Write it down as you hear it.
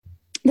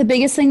the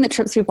biggest thing that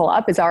trips people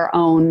up is our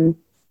own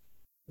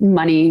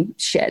money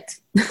shit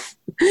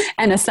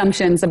and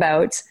assumptions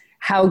about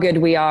how good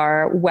we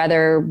are,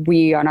 whether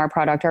we on our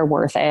product are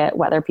worth it,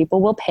 whether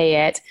people will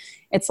pay it.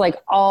 It's like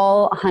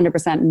all 100%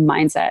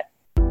 mindset.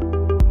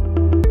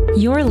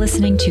 You're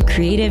listening to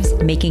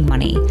Creatives Making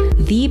Money,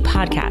 the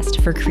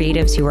podcast for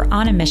creatives who are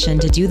on a mission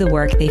to do the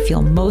work they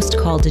feel most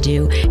called to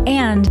do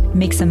and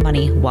make some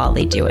money while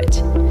they do it.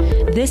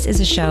 This is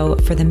a show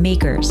for the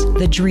makers,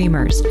 the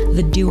dreamers,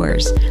 the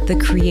doers,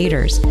 the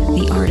creators,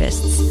 the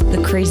artists,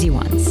 the crazy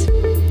ones,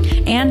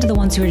 and the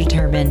ones who are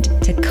determined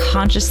to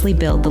consciously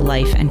build the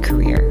life and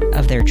career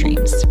of their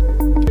dreams.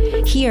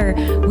 Here,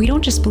 we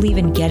don't just believe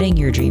in getting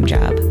your dream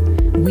job,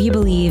 we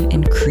believe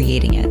in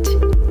creating it.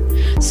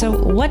 So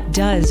what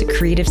does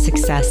creative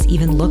success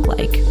even look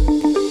like?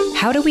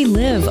 How do we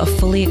live a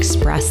fully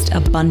expressed,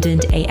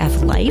 abundant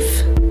AF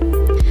life?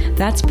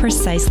 That's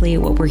precisely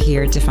what we're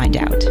here to find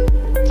out.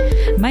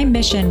 My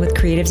mission with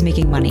Creatives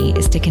Making Money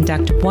is to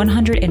conduct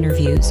 100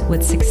 interviews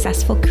with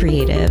successful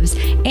creatives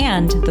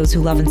and those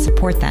who love and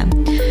support them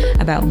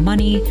about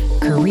money,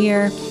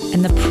 career,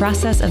 and the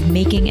process of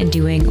making and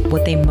doing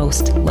what they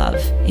most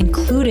love,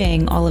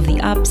 including all of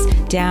the ups,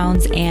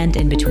 downs, and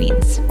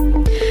in-betweens.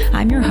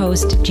 I'm your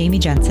host, Jamie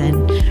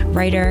Jensen,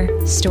 writer,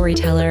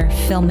 storyteller,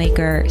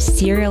 filmmaker,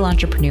 serial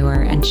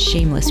entrepreneur, and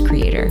shameless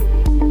creator.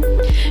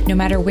 No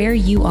matter where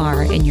you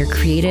are in your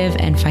creative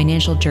and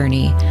financial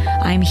journey,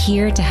 I'm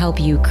here to help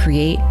you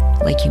create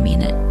like you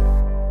mean it.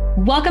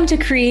 Welcome to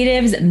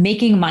Creatives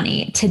Making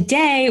Money.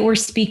 Today, we're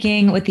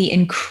speaking with the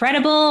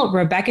incredible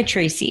Rebecca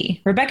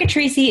Tracy. Rebecca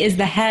Tracy is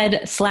the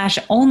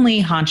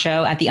head/only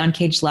honcho at The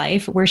Uncaged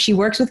Life, where she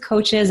works with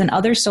coaches and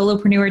other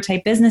solopreneur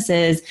type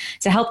businesses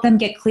to help them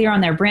get clear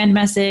on their brand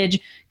message,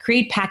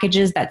 create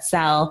packages that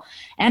sell,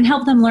 and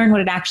help them learn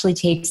what it actually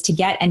takes to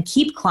get and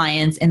keep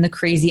clients in the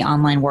crazy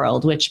online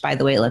world, which, by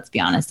the way, let's be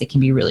honest, it can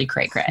be really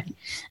cray-cray.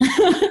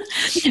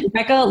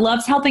 Becca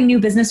loves helping new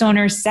business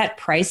owners set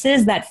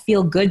prices that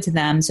feel good to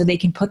them so they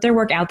can put their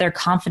work out there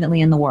confidently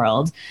in the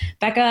world.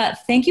 Becca,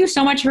 thank you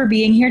so much for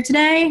being here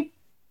today.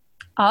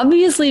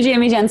 Obviously,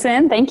 Jamie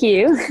Jensen. Thank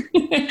you.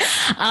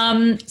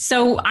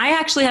 So I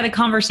actually had a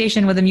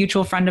conversation with a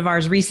mutual friend of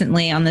ours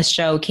recently on this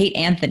show, Kate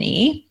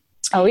Anthony.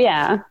 Oh,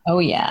 yeah. Oh,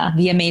 yeah.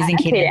 The amazing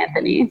Kate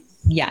Anthony.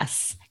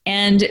 Yes.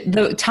 And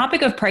the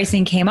topic of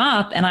pricing came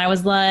up and I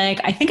was like,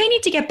 I think I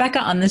need to get Becca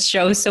on this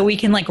show so we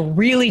can like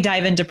really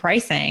dive into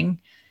pricing.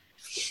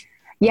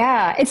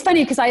 Yeah. It's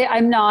funny because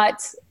I'm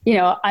not,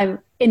 I'm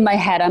in my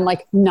head, I'm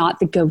like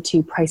not the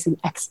go-to pricing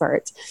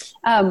expert.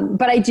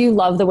 But I do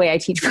love the way I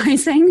teach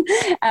pricing.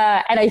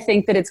 And I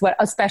think that it's what,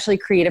 especially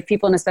creative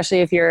people, and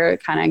especially if you're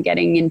kind of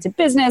getting into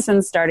business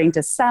and starting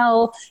to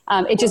sell,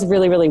 it just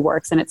really, really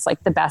works. And it's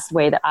like the best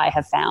way that I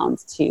have found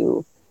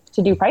to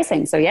do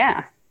pricing. So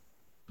yeah.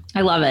 I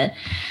love it.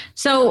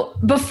 So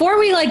before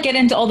we get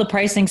into all the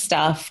pricing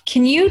stuff,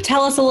 can you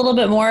tell us a little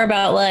bit more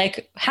about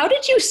how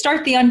did you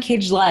start The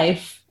Uncaged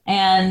Life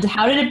and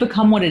how did it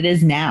become what it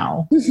is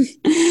now?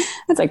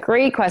 That's a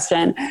great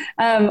question.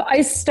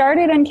 I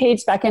started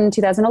Uncaged back in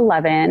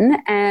 2011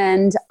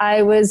 and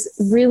I was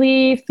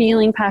really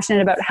feeling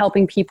passionate about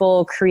helping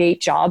people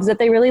create jobs that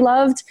they really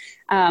loved,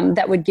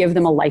 that would give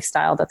them a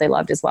lifestyle that they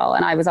loved as well.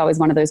 And I was always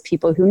one of those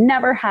people who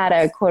never had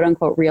a quote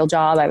unquote real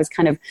job. I was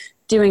kind of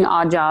doing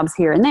odd jobs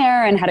here and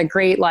there and had a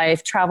great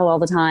life, travel all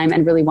the time,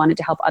 and really wanted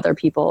to help other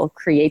people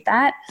create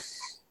that.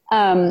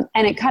 And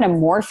it kind of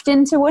morphed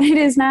into what it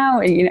is now,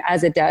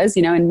 as it does,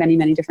 in many,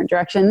 many different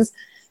directions.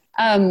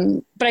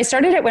 But I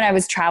started it when I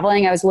was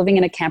traveling. I was living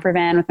in a camper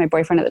van with my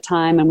boyfriend at the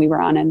time, and we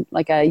were on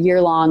a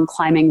year-long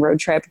climbing road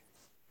trip.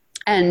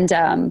 And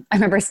I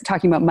remember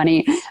talking about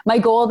money. My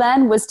goal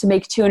then was to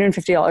make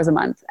 $250 a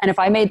month. And if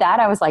I made that,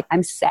 I was like,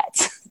 I'm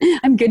set.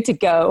 I'm good to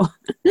go.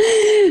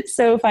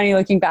 So funny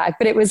looking back.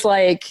 But it was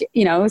I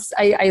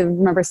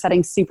remember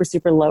setting super,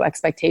 super low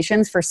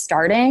expectations for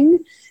starting,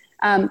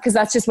 because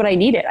that's just what I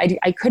needed.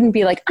 I couldn't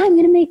be like, I'm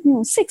going to make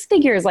 6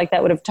 figures.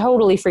 That would have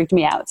totally freaked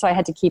me out. So I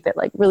had to keep it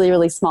really,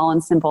 really small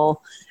and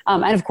simple.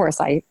 And of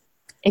course I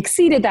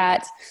exceeded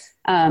that.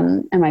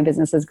 And my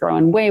business has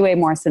grown way, way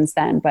more since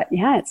then. But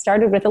yeah, it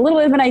started with a little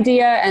bit of an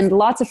idea and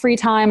lots of free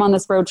time on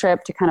this road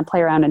trip to kind of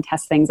play around and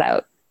test things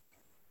out.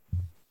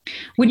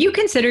 Would you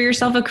consider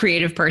yourself a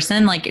creative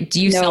person?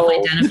 Do you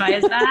self-identify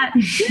as that?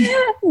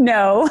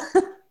 No,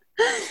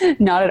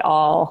 not at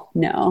all.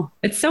 No.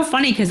 It's so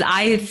funny because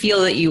I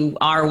feel that you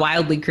are a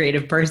wildly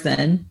creative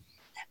person.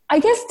 I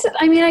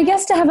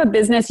guess to have a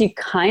business, you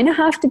kind of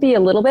have to be a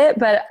little bit,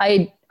 but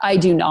I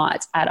do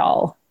not at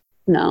all.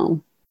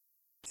 No.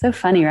 So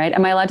funny, right?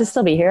 Am I allowed to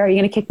still be here? Are you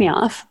going to kick me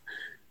off?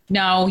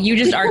 No, you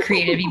just are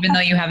creative, even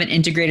though you haven't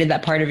integrated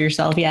that part of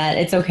yourself yet.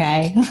 It's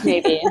okay.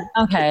 Maybe.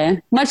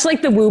 Okay. Much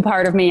like the woo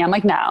part of me. I'm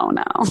like, no.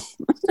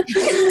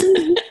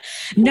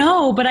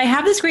 No, but I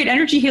have this great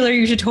energy healer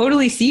you should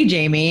totally see,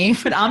 Jamie,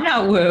 but I'm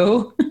not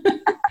woo.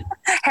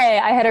 Hey,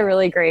 I had a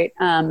really great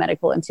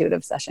medical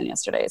intuitive session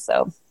yesterday.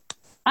 So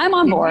I'm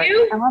on board.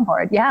 I'm on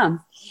board. Yeah.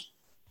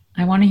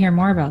 I want to hear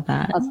more about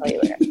that. I'll tell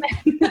you later.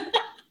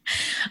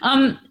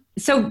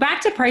 So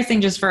back to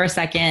pricing just for a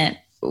second.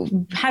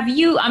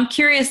 I'm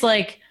curious,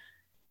 like,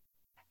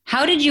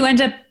 how did you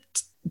end up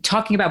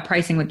talking about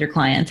pricing with your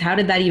clients? How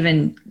did that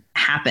even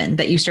happen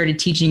that you started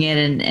teaching it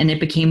and it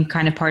became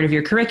kind of part of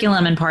your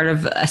curriculum and part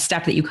of a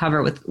step that you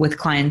cover with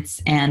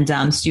clients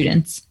and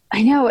students?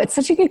 I know, it's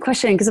such a good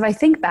question, because if I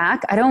think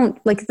back,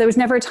 there was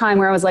never a time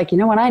where I was like, you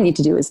know what I need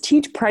to do is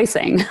teach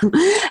pricing.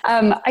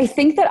 I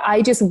think that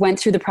I just went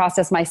through the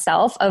process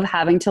myself of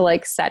having to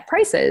like set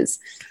prices.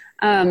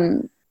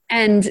 And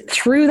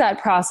through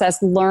that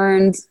process,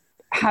 learned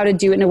how to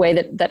do it in a way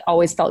that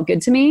always felt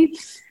good to me.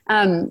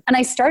 And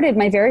I started,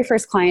 my very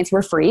first clients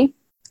were free.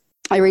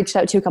 I reached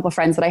out to a couple of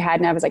friends that I had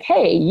and I was like,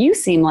 hey, you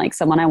seem like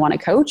someone I want to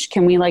coach.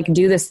 Can we like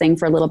do this thing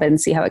for a little bit and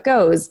see how it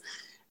goes?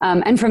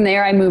 And from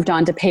there, I moved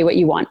on to pay what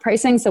you want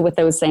pricing. So with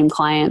those same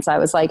clients, I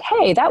was like,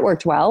 hey, that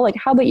worked well. Like,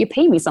 how about you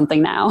pay me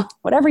something now?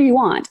 Whatever you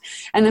want.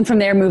 And then from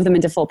there, move them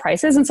into full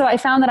prices. And so I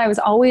found that I was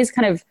always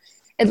kind of,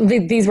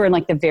 these were in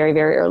like the very,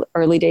 very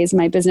early days of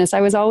my business.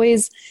 I was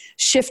always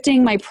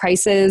shifting my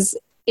prices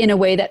in a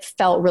way that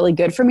felt really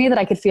good for me, that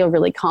I could feel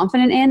really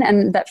confident in,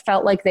 and that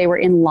felt like they were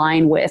in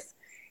line with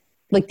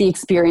like the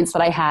experience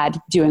that I had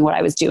doing what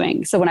I was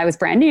doing. So when I was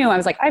brand new, I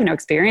was like, I have no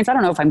experience. I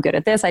don't know if I'm good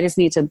at this. I just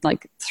need to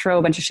like throw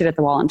a bunch of shit at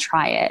the wall and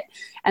try it.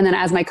 And then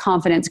as my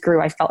confidence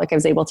grew, I felt like I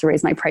was able to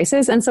raise my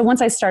prices. And so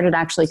once I started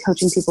actually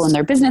coaching people in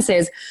their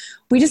businesses,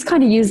 we just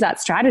kind of used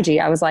that strategy.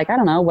 I was like, I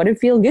don't know, what would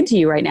feel good to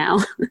you right now?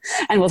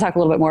 And we'll talk a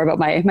little bit more about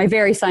my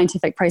very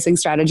scientific pricing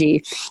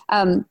strategy.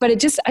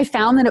 But I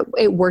found that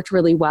it worked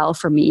really well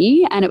for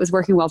me and it was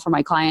working well for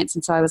my clients.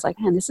 And so I was like,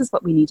 man, this is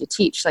what we need to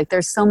teach. Like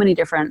I'm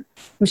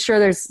sure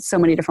there's so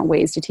many different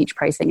ways to teach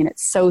pricing and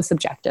it's so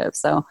subjective.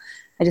 So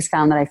I just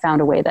found that I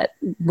found a way that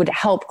would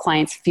help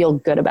clients feel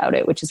good about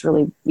it, which is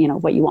really,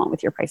 what you want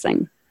with your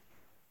pricing.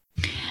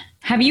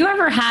 Have you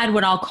ever had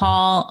what I'll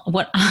call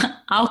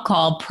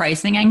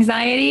pricing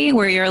anxiety,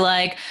 where you're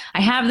like,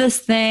 I have this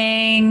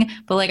thing,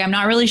 but like, I'm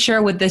not really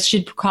sure what this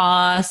should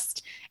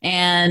cost.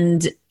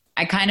 And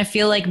I kind of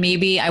feel like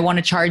maybe I want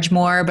to charge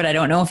more, but I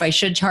don't know if I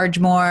should charge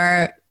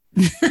more.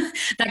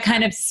 That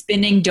kind of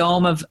spinning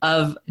dome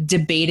of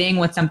debating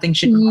what something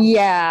should cost.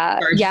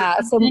 Yeah.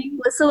 So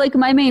like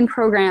my main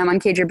program on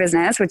Cage Your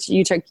Business, which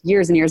you took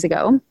years and years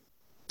ago,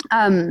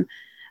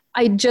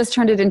 I just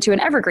turned it into an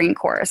evergreen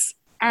course.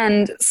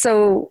 And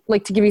so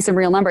like to give you some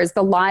real numbers,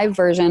 the live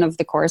version of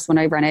the course when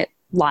I run it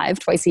live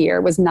twice a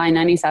year was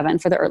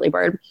 $9.97 for the early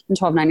bird and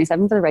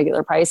 $12.97 for the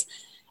regular price.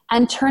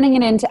 And turning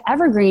it into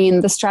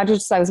evergreen, the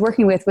strategist I was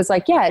working with was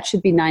like, yeah, it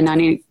should be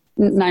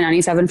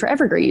 $9.97 for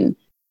evergreen.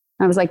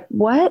 I was like,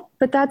 what?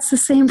 But that's the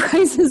same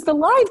price as the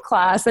live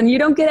class and you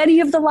don't get any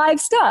of the live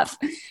stuff.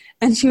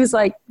 And she was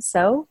like,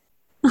 so?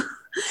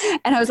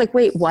 And I was like,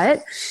 wait,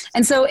 what?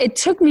 And so it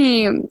took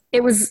me,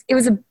 it was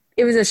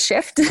a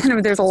shift.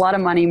 There's a lot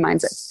of money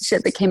mindset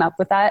shit that came up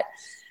with that.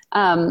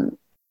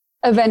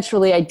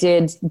 Eventually I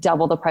did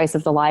double the price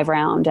of the live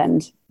round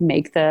and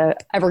make the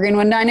evergreen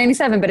one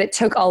 $9.97, but it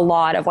took a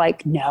lot of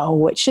like,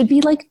 no, it should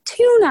be like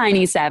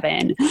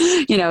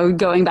 $2.97,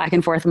 going back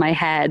and forth in my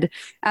head.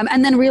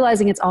 And then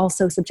realizing it's all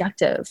so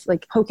subjective,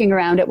 like poking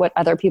around at what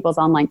other people's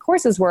online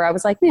courses were. I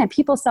was like, man,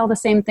 people sell the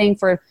same thing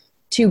for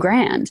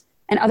 $2,000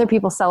 and other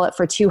people sell it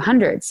for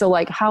 200. So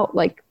like how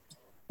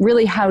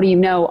do you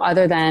know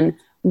other than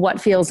what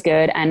feels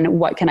good and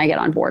what can I get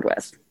on board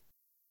with?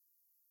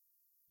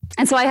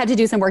 And so I had to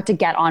do some work to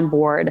get on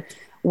board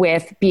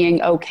with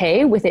being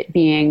okay with it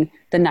being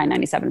the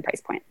 $9.97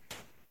 price point.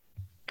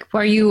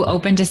 Were you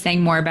open to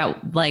saying more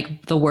about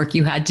like the work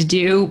you had to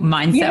do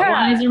mindset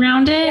wise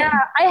around it? Yeah,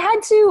 I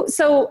had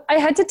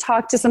to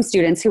talk to some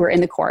students who were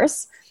in the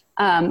course,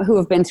 who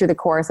have been through the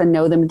course and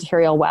know the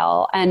material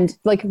well, and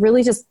like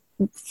really just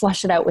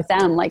flush it out with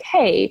them. Like,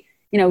 hey,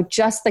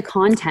 just the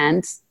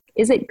content,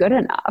 is it good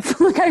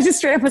enough? Like I just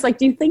straight up was like,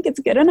 do you think it's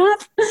good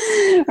enough?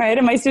 Right.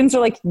 And my students are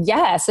like,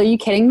 yes. Are you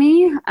kidding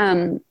me?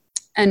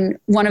 And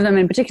one of them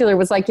in particular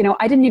was like,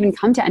 I didn't even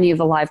come to any of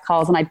the live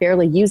calls and I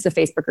barely used the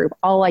Facebook group.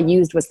 All I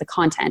used was the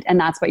content and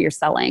that's what you're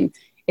selling.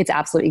 It's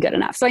absolutely good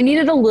enough. So I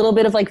needed a little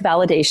bit of like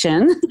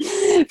validation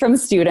from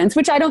students,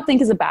 which I don't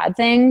think is a bad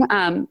thing.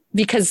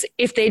 Because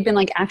if they'd been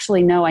like,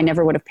 actually, no, I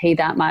never would have paid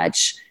that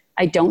much.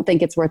 I don't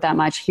think it's worth that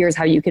much. Here's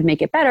how you could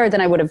make it better.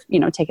 Then I would have,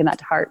 taken that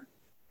to heart.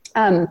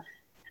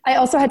 I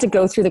also had to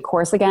go through the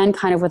course again,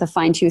 kind of with a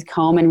fine-tooth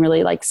comb and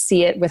really like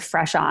see it with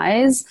fresh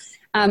eyes.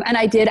 And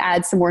I did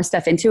add some more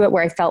stuff into it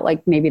where I felt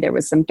like maybe there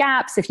was some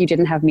gaps if you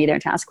didn't have me there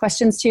to ask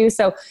questions to.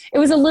 So it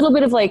was a little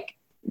bit of like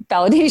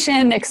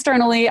validation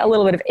externally, a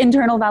little bit of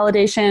internal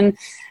validation,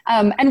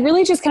 and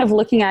really just kind of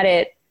looking at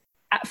it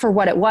for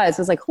what it was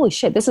like, holy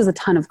shit, this is a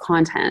ton of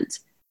content.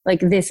 Like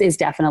this is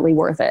definitely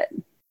worth it.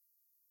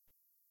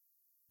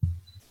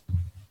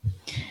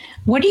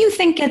 What do you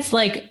think gets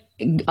like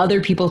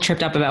other people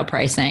tripped up about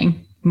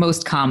pricing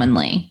most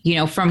commonly,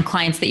 from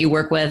clients that you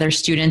work with or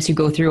students who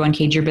go through on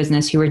Cage Your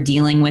Business who are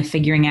dealing with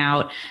figuring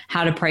out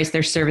how to price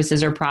their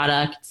services or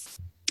products?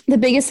 The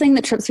biggest thing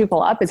that trips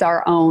people up is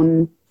our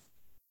own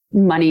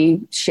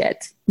money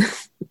shit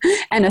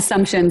and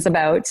assumptions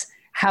about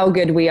how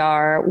good we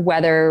are,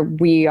 whether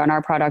we on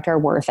our product are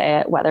worth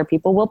it, whether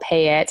people will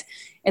pay it.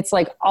 It's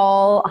like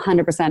all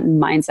 100%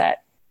 mindset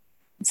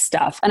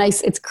stuff. And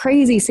it's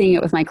crazy seeing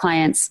it with my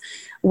clients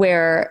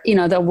where,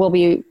 we'll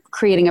be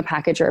creating a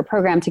package or a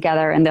program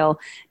together and they'll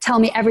tell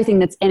me everything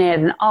that's in it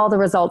and all the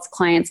results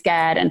clients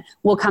get. And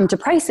we'll come to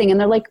pricing and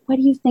they're like, what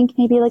do you think?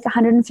 Maybe like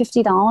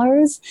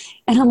 $150?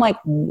 And I'm like,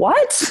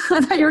 what?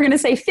 I thought you were going to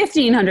say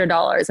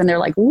 $1,500. And they're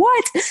like,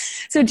 what?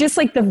 So just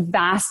like the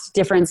vast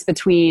difference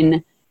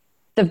between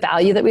the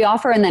value that we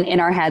offer and then in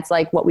our heads,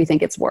 like what we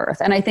think it's worth.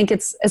 And I think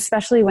it's,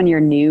 especially when you're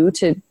new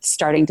to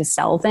starting to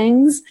sell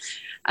things,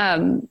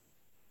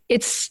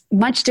 it's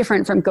much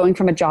different from going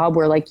from a job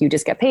where like you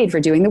just get paid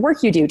for doing the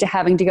work you do to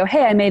having to go,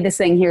 hey, I made this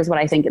thing. Here's what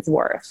I think it's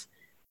worth.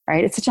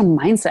 Right. It's such a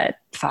mindset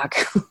fuck.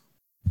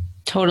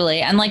 Totally.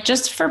 And like,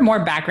 just for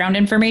more background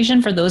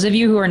information, for those of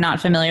you who are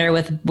not familiar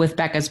with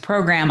Becca's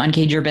program,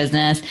 Uncage Your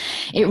Business,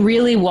 it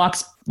really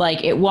walks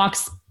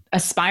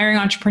aspiring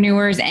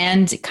entrepreneurs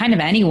and kind of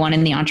anyone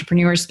in the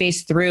entrepreneur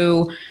space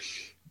through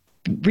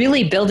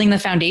really building the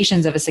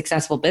foundations of a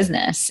successful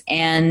business.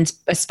 And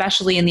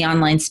especially in the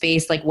online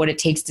space, like what it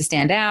takes to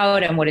stand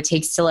out and what it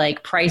takes to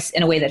like price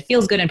in a way that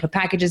feels good and put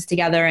packages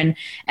together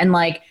and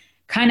like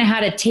kind of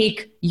how to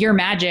take your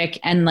magic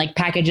and like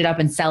package it up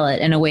and sell it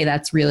in a way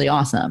that's really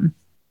awesome.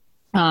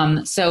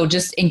 So I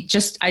just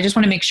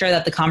want to make sure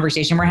that the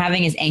conversation we're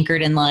having is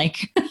anchored in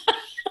like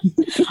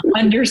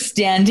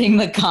understanding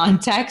the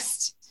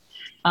context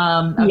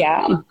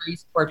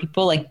for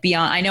people like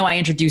beyond. I know I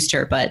introduced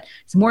her, but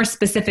it's more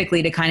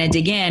specifically to kind of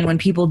dig in when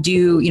people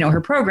do,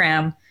 her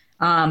program.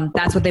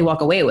 That's what they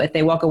walk away with.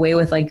 They walk away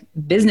with like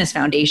business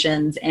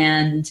foundations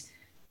and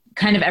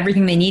kind of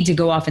everything they need to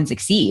go off and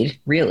succeed,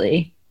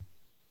 really.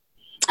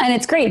 And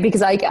it's great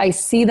because I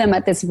see them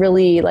at this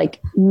really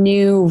like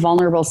new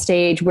vulnerable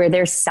stage where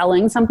they're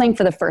selling something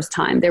for the first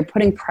time. They're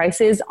putting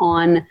prices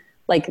on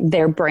like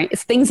their brain,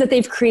 things that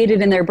they've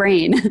created in their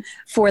brain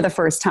for the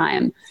first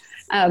time.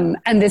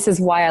 And this is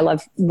why I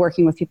love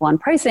working with people on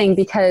pricing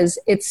because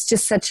it's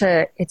just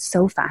it's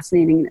so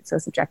fascinating and it's so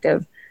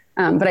subjective.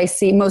 But I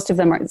see most of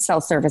them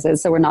sell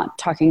services. So we're not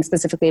talking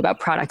specifically about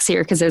products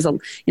here because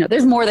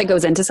there's more that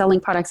goes into selling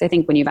products. I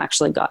think when you've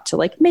actually got to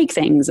like make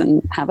things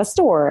and have a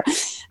store.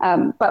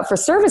 But for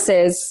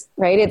services,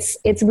 right,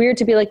 it's weird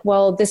to be like,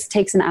 well, this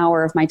takes an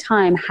hour of my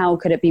time. How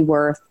could it be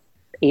worth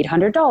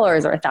 $800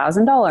 or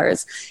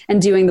 $1,000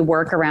 and doing the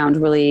work around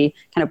really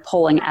kind of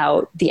pulling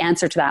out the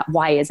answer to that.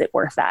 Why is it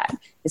worth that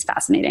is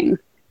fascinating.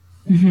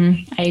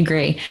 Mm-hmm. I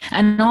agree.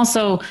 And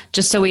also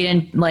just so we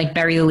didn't like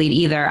bury the lead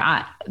either,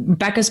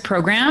 Becca's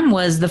program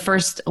was the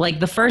first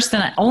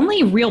and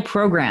only real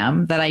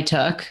program that I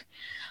took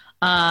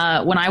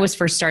when I was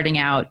first starting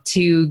out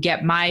to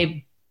get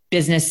my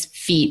business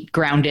feet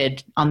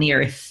grounded on the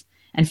earth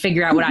and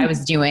figure out what I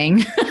was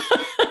doing.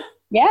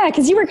 Yeah.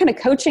 Cause you were kind of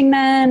coaching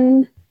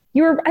then. I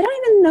don't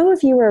even know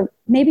if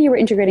maybe you were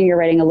integrating your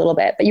writing a little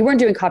bit, but you weren't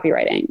doing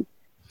copywriting.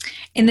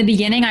 In the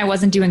beginning, I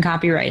wasn't doing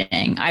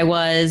copywriting. I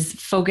was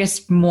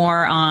focused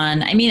more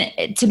on,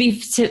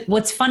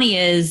 what's funny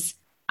is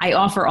I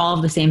offer all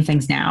of the same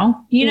things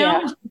now,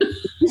 Yeah.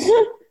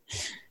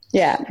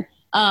 Yeah.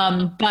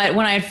 But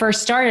when I had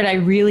first started, I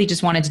really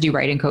just wanted to do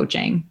writing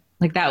coaching.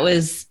 Like that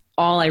was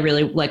all I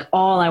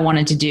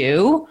wanted to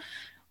do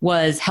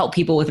was help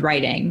people with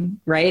writing.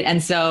 Right.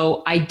 And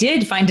so I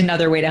did find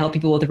another way to help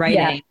people with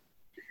writing.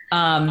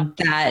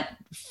 That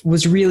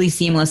was really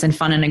seamless and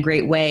fun and a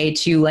great way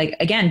to like,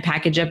 again,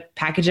 package up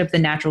the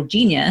natural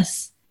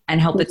genius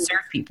and help it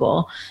serve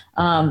people.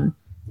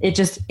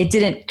 It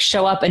didn't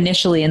show up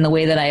initially in the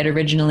way that I had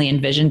originally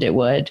envisioned it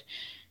would.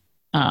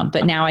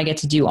 But now I get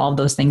to do all of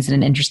those things in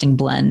an interesting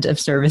blend of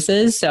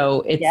services.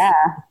 So it's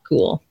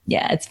cool.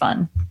 Yeah, it's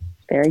fun.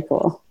 Very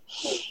cool.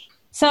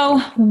 So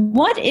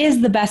what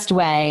is the best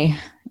way,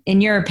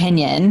 in your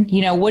opinion,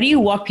 what do you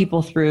walk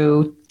people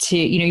through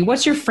to,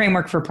 what's your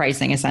framework for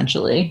pricing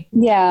essentially?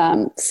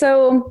 Yeah.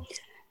 So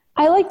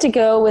I like to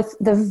go with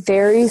the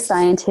very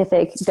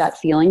scientific gut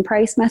feeling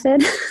price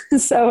method.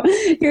 So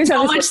here's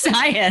so much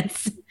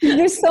science.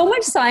 There's so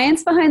much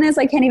science behind this.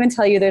 I can't even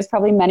tell you. There's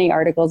probably many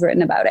articles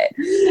written about it.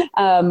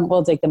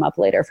 We'll dig them up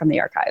later from the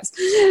archives.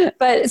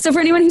 But so for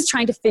anyone who's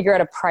trying to figure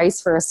out a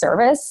price for a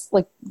service,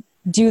 like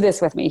do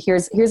this with me.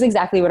 Here's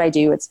exactly what I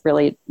do. It's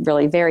really,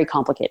 really very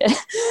complicated.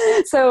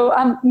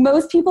 So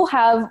most people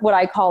have what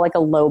I call like a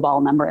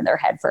lowball number in their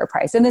head for a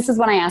price. And this is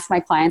when I ask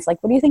my clients,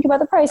 like, what do you think about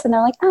the price? And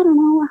they're like, I don't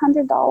know,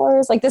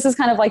 $100. Like this is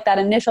kind of like that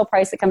initial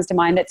price that comes to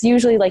mind. That's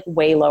usually like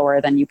way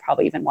lower than you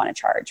probably even want to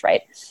charge,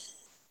 right?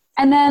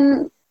 And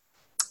then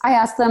I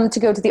ask them to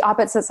go to the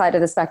opposite side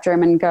of the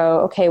spectrum and go,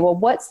 okay, well,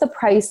 what's the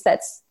price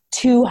that's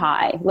too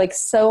high, like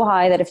so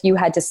high that if you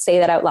had to say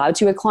that out loud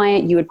to a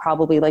client, you would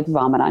probably like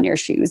vomit on your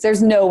shoes.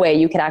 There's no way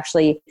you could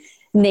actually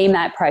name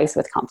that price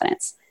with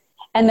confidence.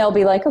 And they'll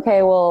be like,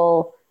 okay,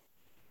 well,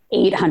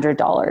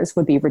 $800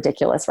 would be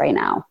ridiculous right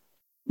now.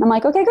 I'm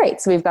like, okay,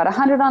 great. So we've got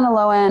 100 on the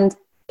low end,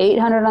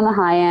 800 on the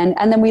high end.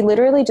 And then we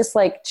literally just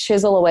like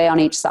chisel away on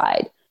each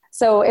side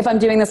So if I'm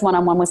doing this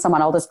one-on-one with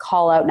someone, I'll just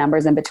call out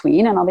numbers in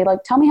between and I'll be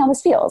like, tell me how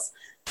this feels.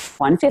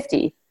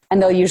 150.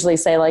 And they'll usually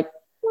say like,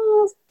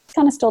 well, it's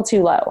kind of still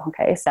too low.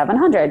 Okay.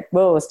 700.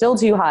 Whoa, still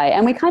too high.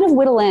 And we kind of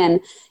whittle in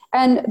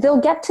and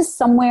they'll get to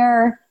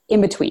somewhere in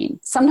between.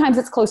 Sometimes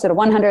it's closer to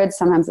 100.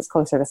 Sometimes it's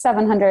closer to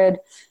 700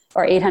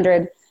 or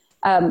 800.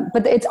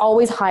 But it's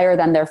always higher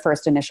than their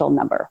first initial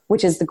number,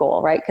 which is the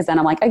goal, right? Because then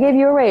I'm like, I gave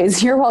you a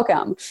raise. You're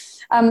welcome.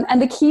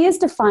 And the key is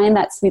to find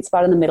that sweet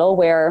spot in the middle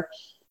where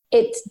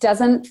it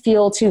doesn't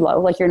feel too low.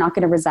 Like you're not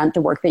going to resent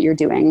the work that you're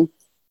doing.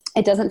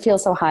 It doesn't feel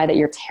so high that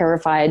you're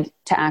terrified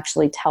to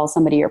actually tell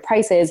somebody your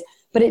prices,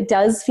 but it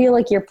does feel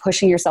like you're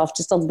pushing yourself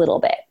just a little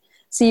bit.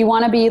 So you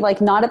want to be like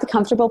not at the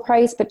comfortable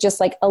price, but just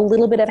like a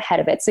little bit ahead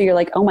of it. So you're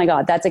like, oh my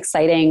God, that's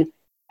exciting.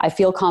 I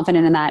feel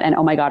confident in that. And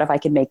oh my God, if I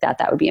could make that,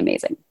 that would be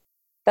amazing.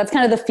 That's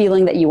kind of the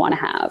feeling that you want to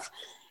have.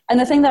 And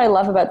the thing that I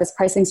love about this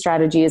pricing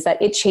strategy is that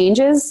it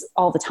changes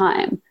all the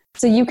time.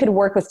 So you could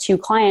work with 2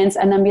 clients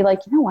and then be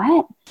like, you know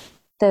what?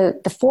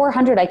 The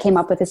 400 I came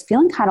up with is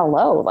feeling kind of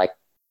low. Like,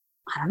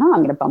 I don't know, I'm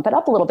going to bump it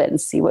up a little bit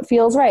and see what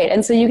feels right.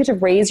 And so you get to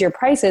raise your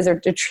prices or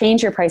to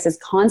change your prices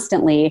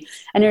constantly.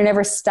 And you're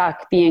never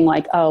stuck being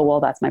like, oh, well,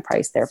 that's my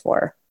price.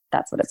 Therefore,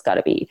 that's what it's got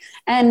to be.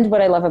 And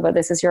what I love about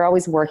this is you're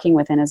always working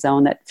within a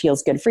zone that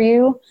feels good for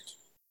you.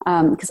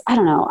 Because I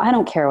don't know, I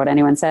don't care what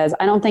anyone says.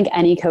 I don't think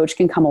any coach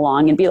can come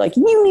along and be like,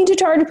 you need to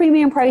charge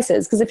premium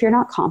prices. Because if you're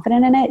not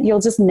confident in it, you'll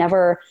just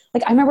never,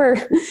 like I remember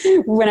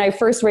when I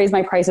first raised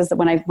my prices that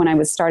when I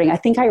was starting, I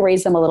think I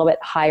raised them a little bit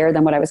higher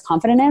than what I was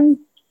confident in.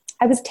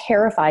 I was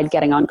terrified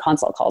getting on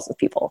consult calls with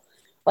people.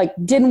 Like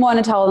didn't want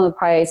to tell them the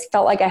price,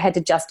 felt like I had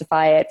to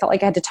justify it, felt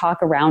like I had to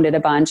talk around it a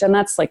bunch. And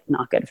that's like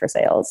not good for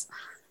sales.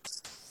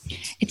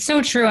 It's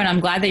so true. And I'm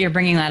glad that you're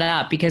bringing that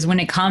up because when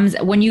it comes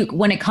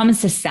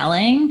to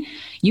selling,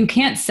 you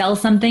can't sell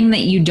something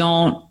that you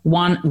don't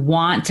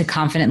want to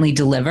confidently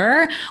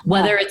deliver,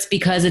 whether it's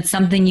because it's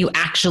something you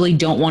actually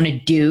don't want to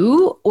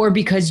do or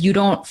because you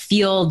don't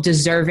feel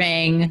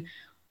deserving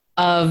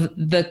of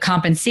the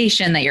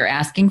compensation that you're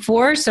asking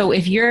for. So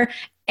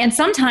and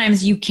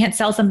sometimes you can't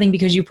sell something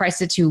because you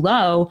priced it too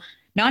low,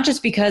 not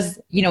just because,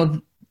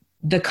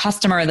 the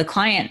customer or the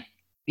client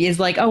is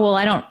like, oh,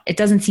 well, it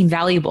doesn't seem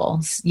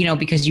valuable,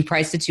 because you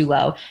priced it too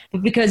low,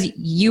 but because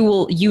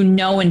you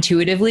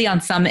intuitively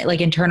on some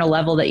like internal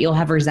level that you'll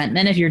have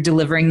resentment if you're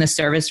delivering the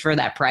service for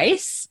that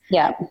price.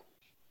 Yeah.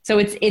 So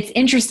it's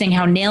interesting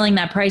how nailing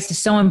that price is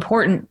so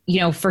important,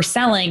 for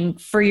selling,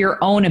 for your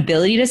own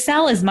ability to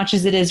sell as much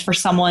as it is for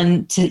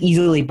someone to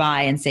easily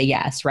buy and say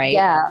yes, right?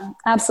 Yeah,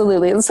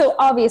 absolutely. So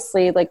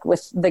obviously, like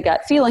with the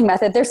gut feeling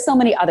method, there's so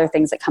many other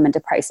things that come into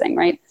pricing,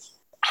 right?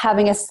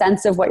 Having a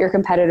sense of what your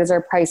competitors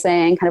are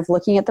pricing, kind of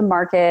looking at the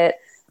market,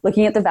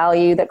 looking at the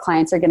value that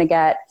clients are going to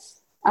get,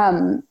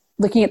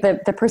 looking at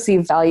the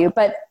perceived value.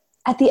 But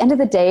at the end of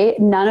the day,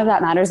 none of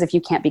that matters if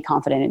you can't be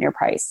confident in your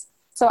price.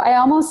 So I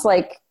almost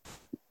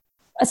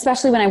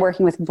especially when I'm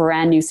working with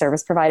brand new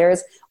service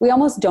providers, we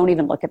almost don't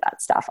even look at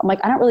that stuff. I'm like,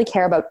 I don't really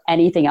care about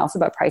anything else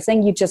about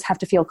pricing. You just have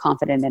to feel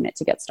confident in it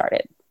to get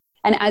started.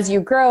 And as you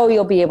grow,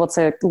 you'll be able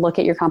to look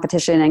at your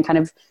competition and kind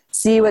of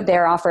see what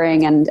they're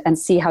offering and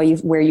see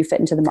where you fit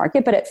into the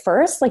market. But at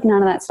first,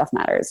 none of that stuff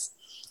matters.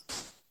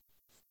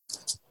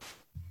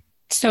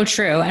 So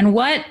true. And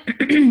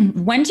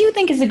when do you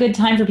think is a good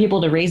time for people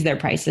to raise their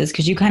prices?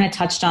 Because you kind of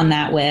touched on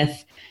that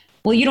with,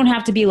 well, you don't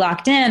have to be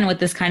locked in with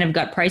this kind of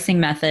gut pricing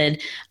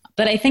method.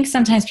 But I think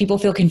sometimes people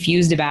feel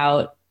confused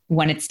about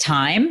when it's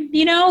time,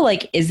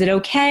 is it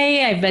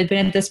okay? I've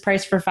been at this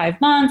price for 5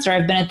 months or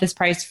I've been at this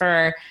price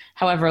for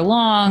however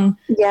long.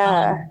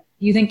 Yeah.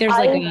 You think there's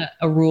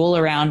a rule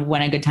around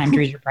when a good time to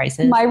raise your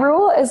prices? My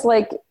rule is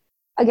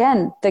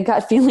again, the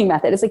gut feeling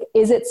method is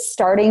is it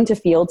starting to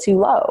feel too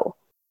low?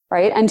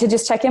 Right. And to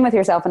just check in with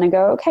yourself and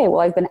go, okay,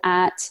 well, I've been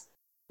at,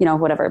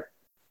 whatever,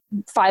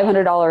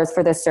 $500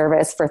 for this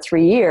service for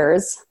 3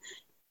 years.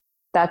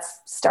 That's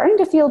starting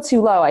to feel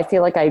too low. I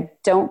feel like I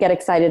don't get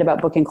excited about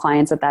booking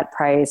clients at that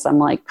price. I'm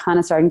kind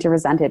of starting to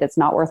resent it. It's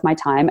not worth my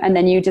time. And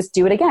then you just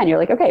do it again. You're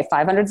like, okay,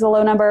 500 is a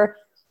low number.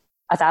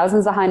 1,000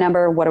 is a high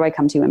number. What do I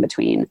come to in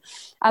between?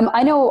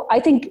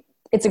 I think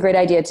it's a great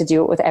idea to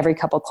do it with every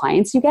couple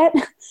clients you get.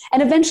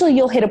 And eventually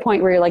you'll hit a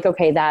point where you're like,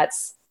 okay,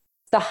 that's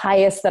the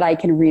highest that I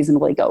can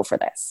reasonably go for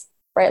this,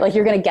 right?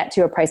 You're going to get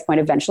to a price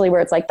point eventually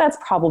where it's that's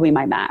probably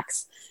my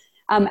max.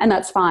 And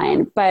that's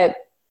fine. But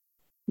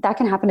that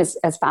can happen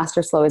as fast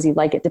or slow as you'd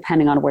like it,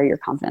 depending on where your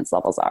confidence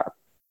levels are.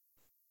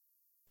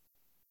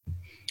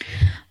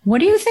 What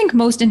do you think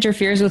most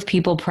interferes with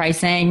people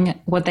pricing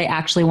what they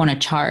actually want to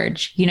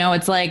charge?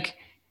 It's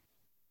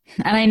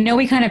and I know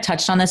we kind of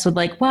touched on this with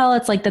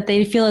it's that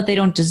they feel that they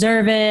don't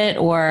deserve it.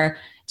 Or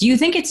do you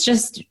think it's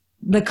just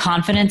the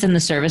confidence in the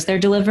service they're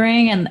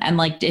delivering and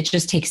it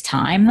just takes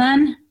time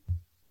then?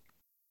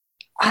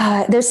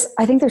 I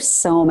think there's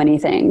so many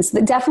things.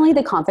 Definitely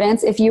the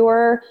confidence. If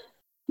you're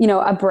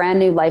a brand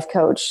new life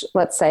coach,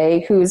 let's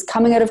say, who's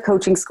coming out of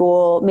coaching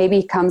school,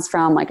 maybe comes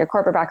from a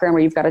corporate background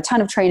where you've got a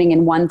ton of training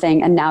in one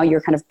thing, and now you're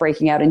kind of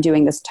breaking out and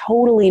doing this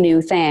totally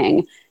new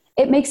thing.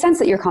 it makes sense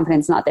that your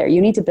confidence is not there.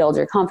 You need to build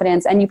your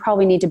confidence, and you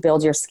probably need to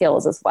build your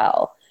skills as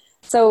well.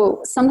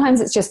 So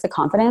sometimes it's just the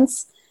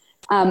confidence.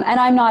 And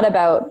I'm not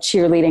about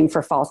cheerleading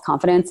for false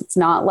confidence. It's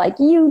not like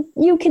you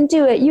can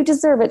do it. You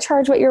deserve it.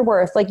 Charge what you're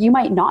worth. Like, you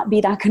might not be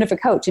that kind of a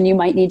coach, and you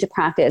might need to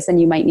practice, and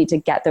you might need to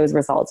get those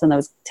results and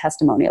those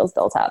testimonials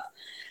built up.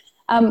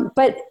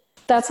 But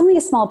that's only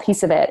a small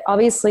piece of it.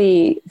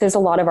 Obviously, there's a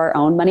lot of our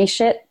own money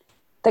shit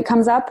that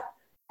comes up.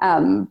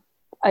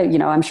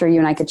 I'm sure you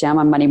and I could jam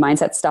on money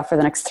mindset stuff for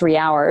the next 3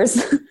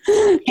 hours.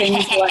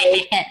 Things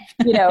like,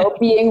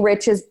 being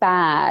rich is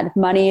bad.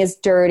 Money is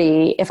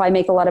dirty. If I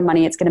make a lot of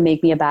money, it's going to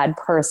make me a bad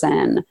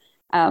person.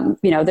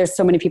 There's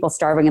so many people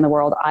starving in the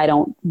world.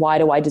 Why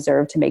do I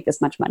deserve to make this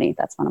much money?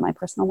 That's one of my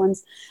personal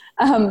ones.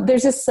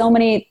 There's just so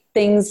many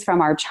things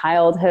from our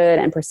childhood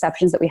and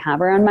perceptions that we have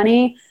around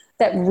money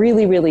that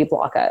really, really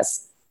block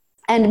us.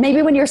 And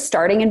maybe when you're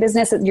starting in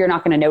business, you're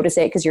not going to notice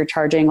it because you're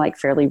charging like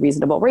fairly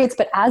reasonable rates.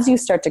 But as you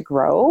start to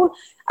grow,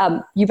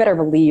 you better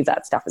believe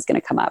that stuff is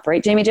going to come up,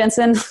 right, Jamie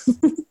Jensen?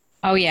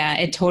 Oh yeah,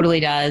 it totally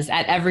does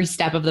at every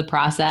step of the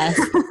process.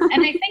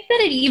 And I think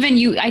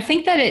that I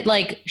think that it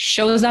like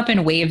shows up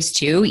in waves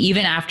too.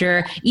 Even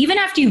after you've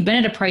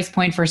been at a price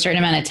point for a certain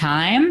amount of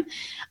time,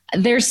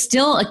 there's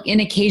still an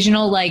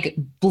occasional like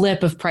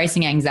blip of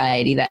pricing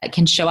anxiety that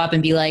can show up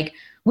and be like,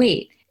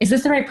 wait, is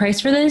this the right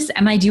price for this?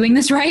 Am I doing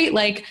this right?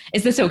 Like,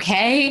 is this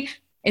okay?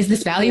 Is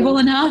this valuable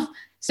enough?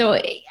 So,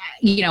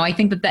 I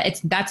think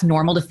that's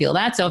normal to feel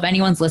that. So if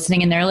anyone's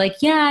listening and they're like,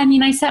 yeah, I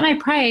mean, I set my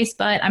price,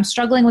 but I'm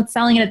struggling with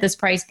selling it at this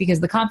price because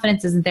the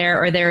confidence isn't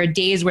there, or there are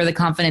days where the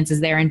confidence is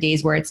there and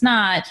days where it's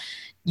not.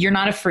 You're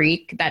not a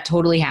freak. That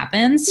totally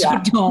happens.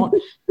 So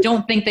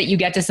don't think that you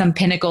get to some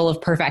pinnacle of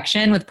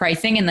perfection with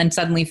pricing and then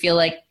suddenly feel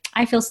like,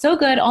 I feel so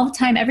good all the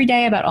time, every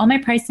day about all my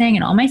pricing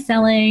and all my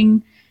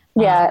selling.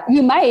 Yeah,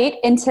 you might,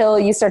 until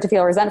you start to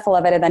feel resentful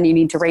of it, and then you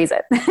need to raise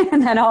it.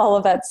 And then all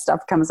of that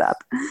stuff comes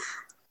up.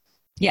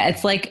 Yeah,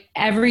 it's like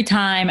every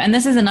time, and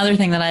this is another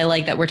thing that I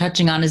like that we're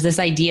touching on, is this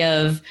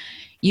idea of,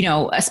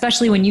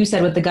 especially when you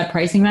said with the gut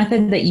pricing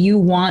method, that you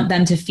want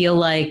them to feel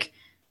like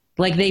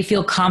they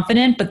feel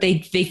confident, but they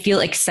feel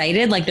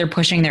excited, like they're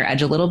pushing their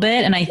edge a little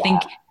bit. And I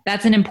think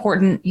that's an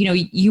important,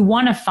 you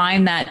want to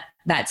find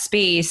that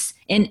space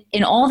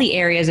in all the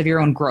areas of your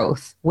own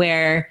growth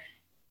where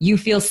you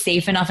feel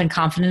safe enough and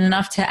confident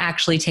enough to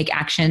actually take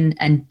action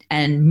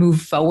and move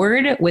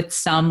forward with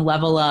some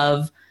level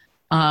of,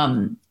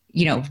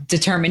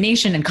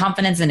 determination and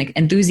confidence and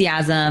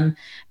enthusiasm.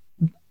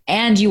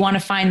 And you want to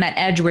find that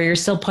edge where you're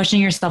still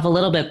pushing yourself a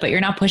little bit, but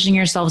you're not pushing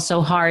yourself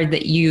so hard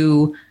that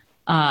you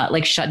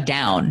shut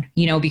down,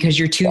 because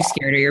you're too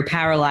scared or you're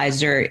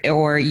paralyzed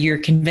or you're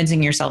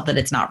convincing yourself that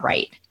it's not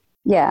right.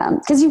 Yeah.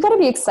 Because you've got to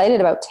be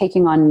excited about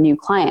taking on new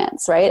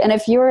clients, right? And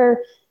if your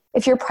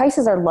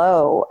prices are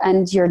low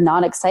and you're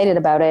not excited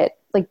about it,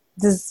 like,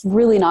 this is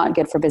really not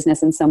good for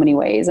business in so many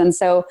ways. And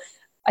so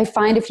I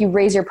find if you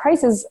raise your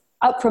prices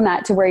up from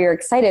that to where you're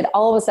excited,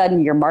 all of a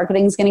sudden your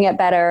marketing is going to get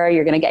better.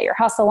 You're going to get your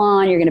hustle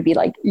on. You're going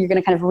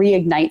to kind of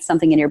reignite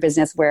something in your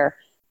business where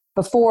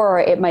before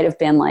it might have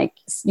been like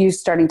you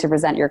starting to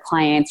resent your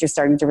clients, you're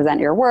starting to resent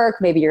your work.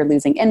 Maybe you're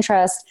losing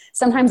interest.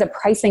 Sometimes a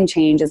pricing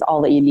change is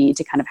all that you need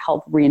to kind of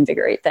help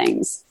reinvigorate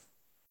things.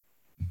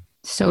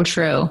 So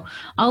true.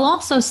 I'll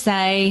also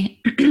say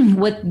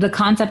with the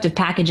concept of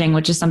packaging,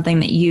 which is something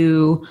that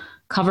you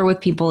cover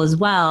with people as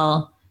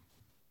well,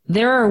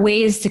 there are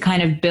ways to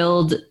kind of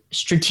build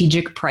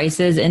strategic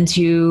prices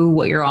into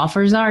what your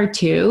offers are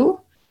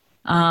too.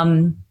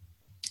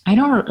 I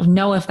don't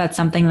know if that's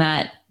something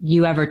that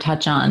you ever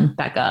touch on,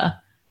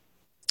 Becca.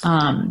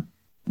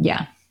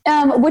 Yeah.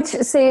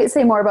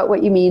 Say more about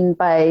what you mean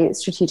by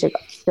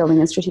building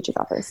and strategic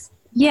offers.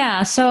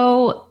 Yeah.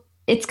 So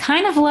it's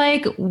kind of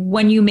like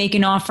when you make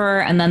an offer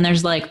and then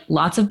there's like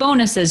lots of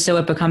bonuses. So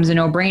it becomes a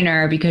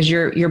no-brainer because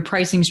you're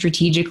pricing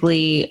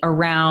strategically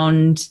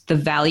around the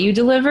value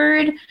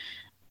delivered,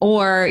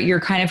 or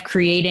you're kind of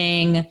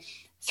creating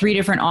 3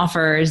 different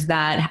offers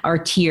that are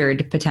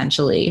tiered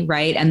potentially,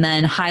 right? And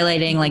then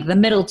highlighting like the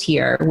middle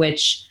tier,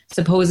 which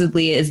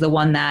supposedly is the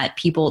one that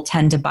people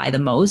tend to buy the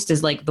most,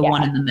 is like the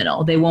one in the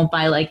middle. They won't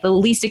buy like the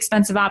least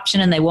expensive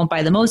option and they won't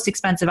buy the most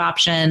expensive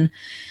option.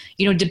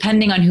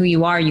 Depending on who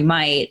you are, you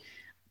might.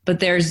 But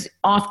there's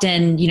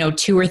often,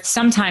 2 or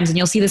sometimes, and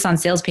you'll see this on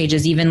sales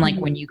pages, even like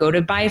when you go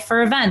to buy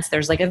for events,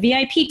 there's like a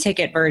VIP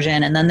ticket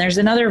version and then there's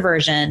another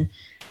version.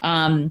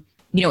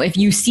 If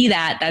you see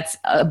that, that's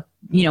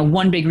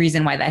one big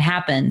reason why that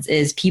happens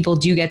is people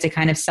do get to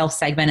kind of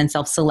self-segment and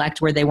self-select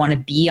where they want to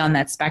be on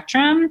that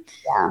spectrum.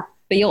 Yeah.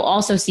 But you'll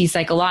also see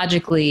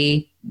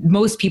psychologically,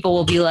 most people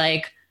will be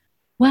like,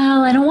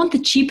 well, I don't want the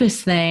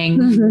cheapest thing.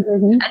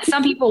 And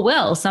some people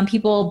will. Some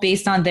people,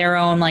 based on their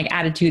own like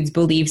attitudes,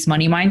 beliefs,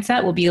 money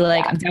mindset, will be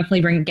like, I'm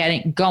definitely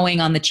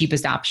going on the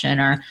cheapest option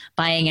or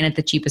buying in at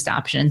the cheapest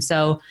option.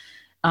 So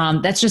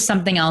that's just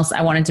something else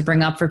I wanted to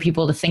bring up for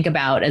people to think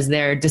about as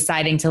they're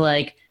deciding to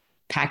like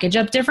package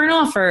up different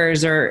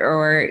offers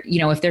or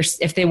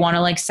if they want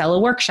to like sell a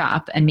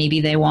workshop and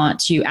maybe they want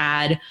to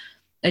add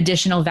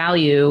additional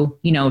value,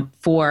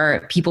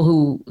 for people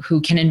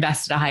who can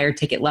invest at a higher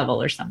ticket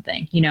level or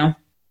something,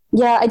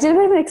 Yeah, I did a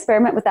bit of an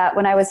experiment with that.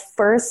 When I was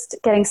first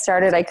getting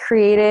started, I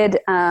created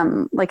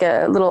like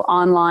a little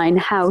online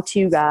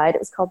how-to guide.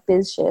 It was called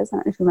BizShiz. I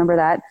don't know if you remember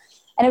that.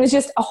 And it was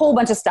just a whole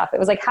bunch of stuff. It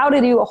was like how to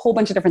do a whole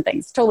bunch of different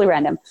things, totally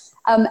random.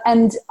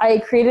 And I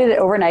created it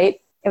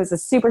overnight. It was a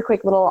super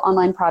quick little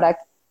online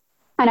product.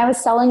 And I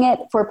was selling it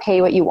for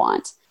pay what you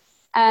want.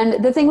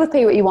 And the thing with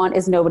pay what you want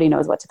is nobody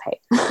knows what to pay.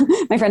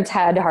 My friend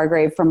Tad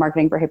Hargrave from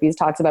Marketing for Hippies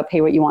talks about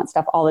pay what you want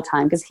stuff all the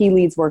time because he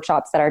leads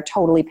workshops that are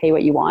totally pay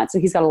what you want. So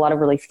he's got a lot of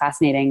really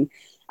fascinating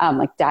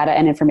like data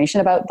and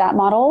information about that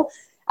model.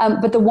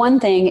 But the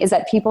one thing is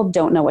that people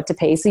don't know what to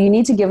pay. So you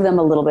need to give them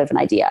a little bit of an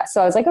idea.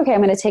 So I was like, okay,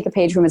 I'm going to take a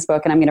page from his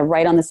book and I'm going to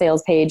write on the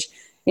sales page,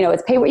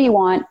 it's pay what you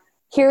want.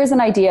 Here's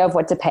an idea of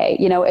what to pay.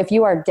 If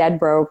you are dead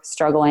broke,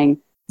 struggling,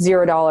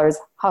 $0,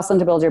 hustling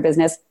to build your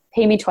business,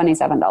 pay me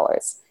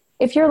 $27.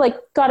 If you're like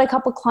got a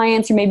couple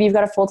clients or maybe you've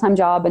got a full-time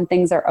job and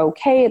things are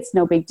okay, it's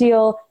no big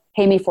deal,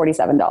 pay me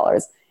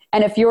 $47.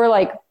 And if you're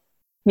like,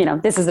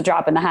 this is a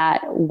drop in the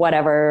hat,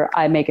 whatever,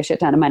 I make a shit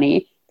ton of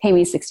money, pay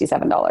me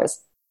 $67.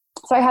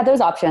 So I had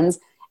those options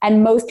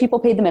and most people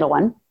paid the middle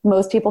one.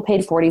 Most people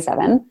paid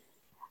 $47.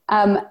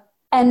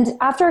 And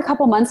after a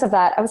couple months of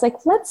that, I was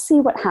like, let's see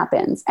what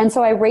happens. And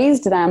so I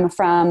raised them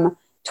from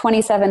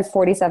 27,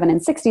 47,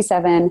 and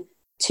 67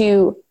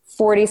 to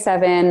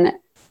 47,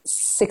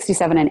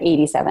 67, and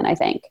 87, I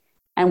think.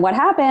 And what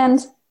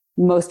happened?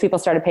 Most people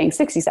started paying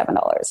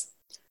 $67.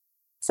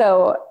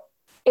 So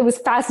it was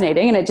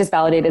fascinating and it just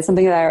validated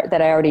something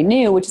that I already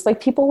knew, which is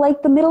like people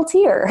like the middle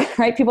tier,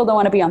 right? People don't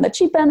want to be on the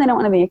cheap end. They don't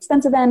want to be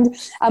expensive end.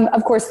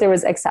 Of course, there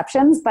was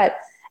exceptions, but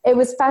it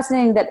was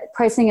fascinating that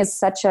pricing is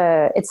such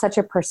a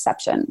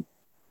perception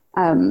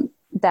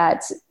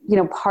that,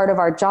 part of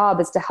our job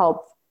is to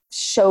help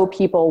show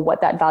people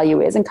what that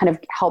value is and kind of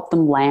help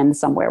them land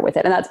somewhere with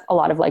it. And that's a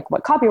lot of like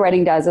what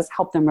copywriting does is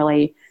help them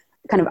really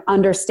kind of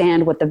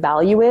understand what the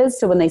value is.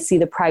 So when they see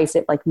the price,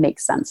 it like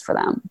makes sense for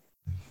them.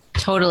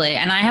 Totally.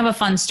 And I have a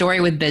fun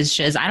story with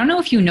BizShiz. I don't know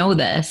if you know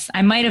this.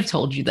 I might have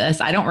told you this.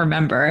 I don't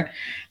remember.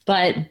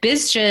 But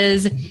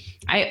BizShiz,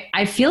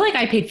 I feel like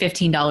I paid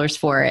 $15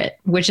 for it,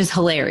 which is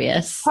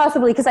hilarious.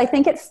 Possibly, because I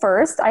think at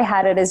first I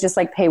had it as just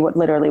like pay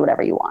literally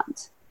whatever you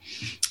want.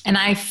 And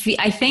I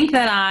think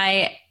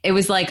that it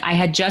was like I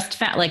had just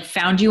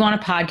found you on a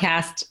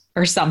podcast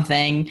or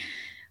something,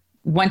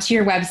 went to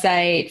your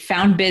website,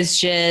 found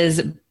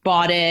BizShiz,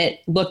 bought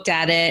it, looked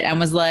at it, and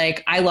was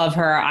like, I love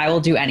her. I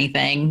will do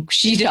anything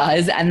she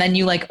does. And then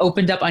you like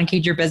opened up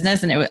Uncage Your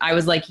Business, and I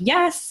was like,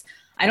 yes.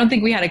 I don't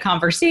think we had a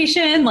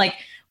conversation. Like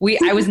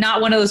I was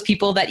not one of those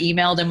people that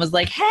emailed and was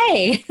like,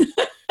 hey.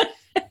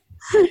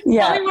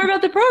 Tell me more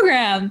about the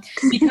program,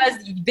 because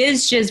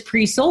BizShiz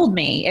pre-sold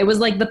me. It was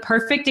like the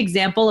perfect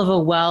example of a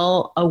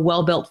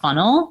well-built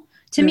funnel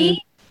to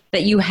me,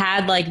 that you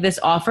had like this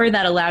offer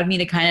that allowed me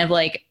to kind of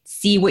like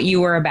see what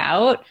you were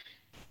about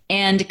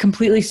and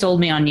completely sold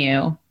me on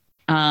you.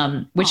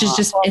 Which is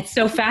just, it's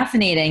so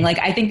fascinating. Like,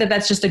 I think that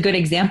that's just a good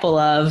example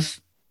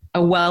of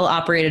a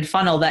well-operated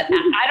funnel that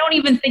I don't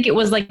even think it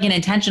was like an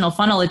intentional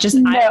funnel. It just,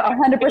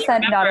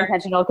 100% not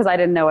intentional, because I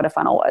didn't know what a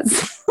funnel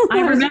was. I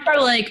remember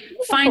like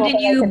finding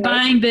you,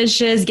 buying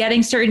BizShiz,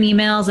 getting certain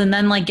emails, and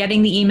then like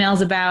getting the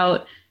emails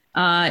about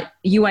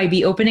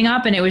UIB opening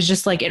up. And it was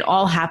just like, it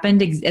all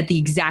happened at the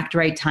exact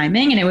right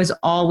timing. And it was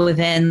all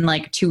within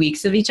like 2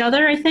 weeks of each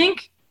other, I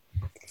think.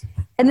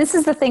 And this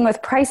is the thing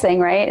with pricing,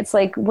 right? It's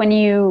like when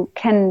you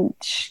can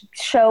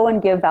show and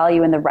give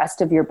value in the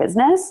rest of your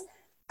business,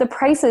 the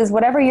prices,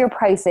 whatever your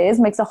price is,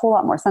 makes a whole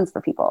lot more sense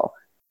for people.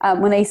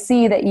 When they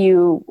see that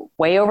you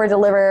way over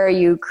deliver,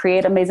 you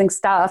create amazing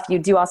stuff, you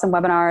do awesome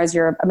webinars,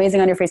 you're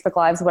amazing on your Facebook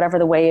Lives, whatever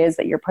the way is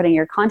that you're putting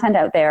your content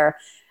out there,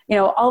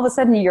 all of a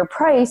sudden your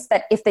price,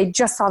 that if they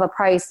just saw the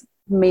price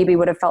maybe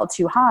would have felt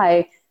too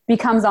high,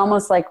 becomes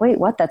almost like, wait,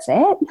 what, that's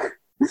it?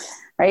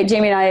 Right?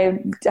 Jamie and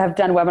I have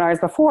done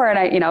webinars before,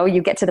 and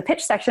you get to the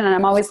pitch section and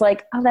I'm always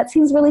like, oh, that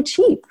seems really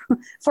cheap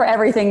for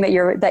everything that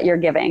you're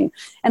giving.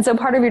 And so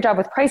part of your job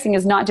with pricing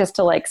is not just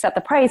to like set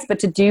the price, but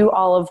to do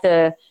all of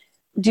your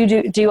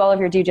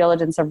due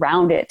diligence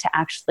around it to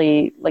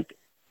actually like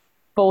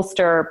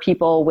bolster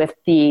people with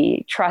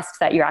the trust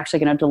that you're actually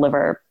going to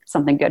deliver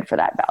something good for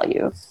that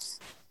value.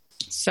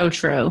 So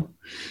true.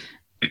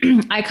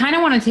 I kind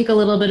of want to take a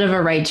little bit of a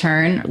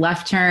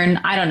left turn.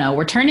 I don't know.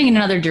 We're turning in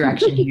another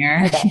direction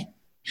here. Okay.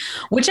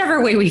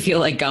 Whichever way we feel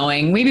like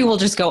going. Maybe we'll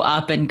just go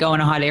up and go in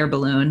a hot air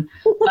balloon.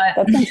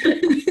 But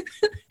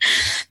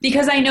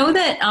because I know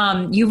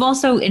that you've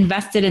also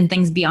invested in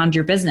things beyond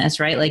your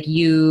business, right? Like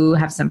you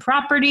have some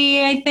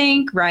property, I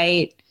think,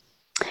 right?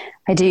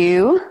 I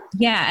do.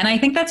 Yeah. And I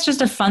think that's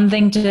just a fun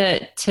thing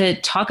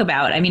to talk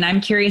about. I mean,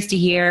 I'm curious to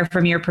hear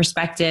from your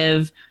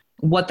perspective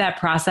what that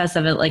process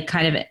of it, like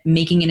kind of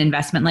making an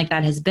investment like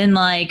that has been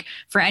like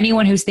for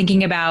anyone who's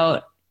thinking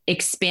about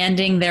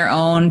expanding their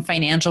own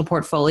financial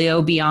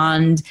portfolio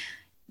beyond,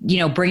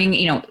 bringing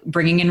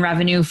in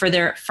revenue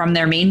from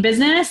their main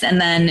business.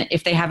 And then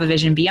if they have a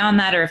vision beyond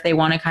that, or if they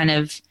want to kind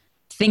of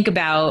think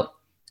about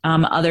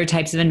other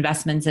types of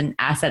investments and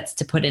assets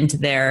to put into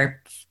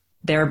their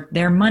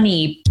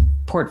money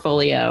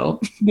portfolio.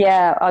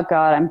 Yeah. Oh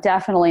God, I'm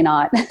definitely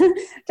not,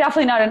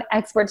 definitely not an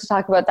expert to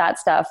talk about that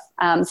stuff.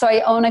 So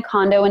I own a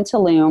condo in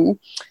Tulum,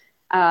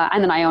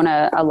 and then I own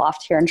a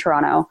loft here in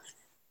Toronto.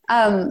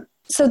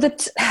 So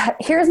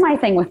here's my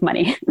thing with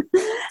money.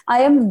 I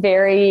am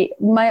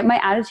my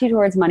attitude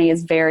towards money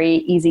is very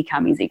easy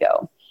come, easy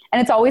go. And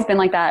it's always been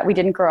like that. We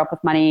didn't grow up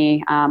with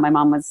money. My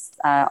mom was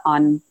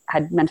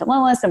had mental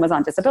illness and was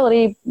on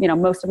disability,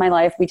 most of my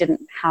life. We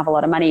didn't have a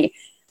lot of money.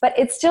 But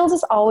it still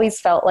just always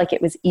felt like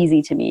it was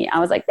easy to me. I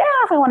was like, yeah,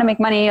 if I want to make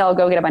money, I'll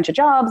go get a bunch of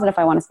jobs. And if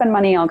I want to spend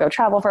money, I'll go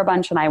travel for a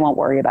bunch and I won't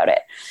worry about it.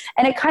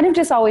 And it kind of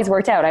just always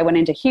worked out. I went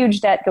into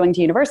huge debt going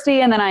to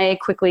university and then I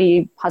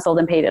quickly hustled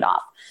and paid it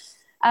off.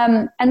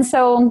 And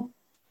so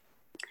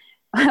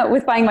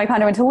with buying my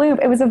condo in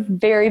Tulum, it was a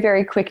very,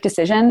 very quick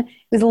decision.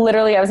 It was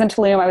literally, I was in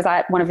Tulum. I was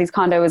at one of these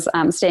condos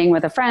staying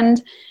with a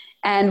friend.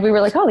 And we were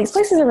like, oh, these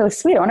places are really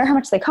sweet. I wonder how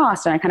much they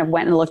cost. And I kind of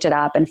went and looked it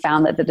up and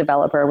found that the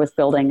developer was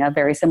building a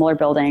very similar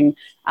building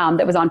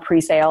that was on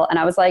pre-sale. And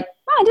I was like,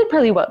 oh, I did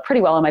pretty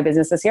well in my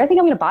business this year. I think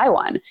I'm going to buy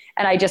one.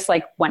 And I just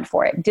went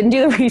for it. Didn't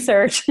do the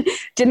research,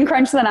 didn't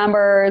crunch the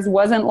numbers,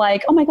 wasn't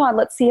like, oh my God,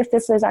 let's see if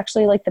this is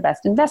actually the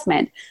best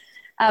investment.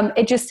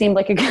 It just seemed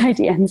like a good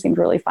idea and seemed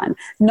really fun.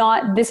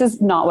 This is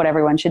not what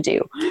everyone should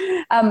do.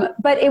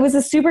 But it was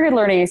a super good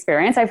learning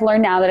experience. I've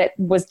learned now that it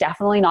was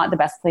definitely not the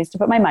best place to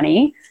put my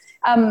money.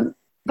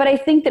 But I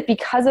think that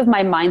because of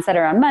my mindset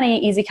around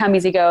money, easy come,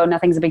 easy go,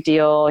 nothing's a big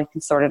deal, you can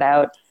sort it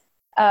out.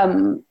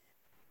 I'm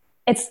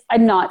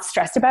not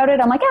stressed about it.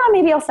 I'm like,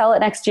 maybe I'll sell it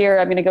next year.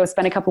 I'm going to go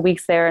spend a couple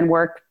weeks there and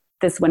work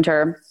this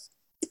winter.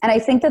 And I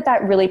think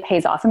that really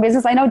pays off in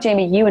business. I know,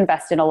 Jamie, you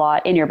invested a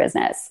lot in your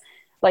business.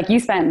 You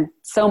spend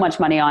so much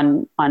money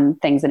on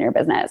things in your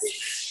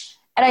business.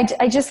 And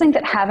I just think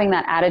that having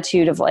that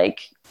attitude of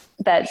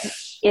that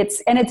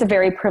it's a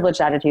very privileged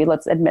attitude,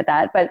 let's admit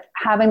that, but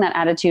having that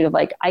attitude of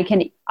I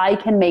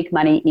can make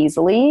money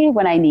easily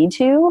when I need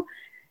to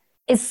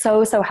is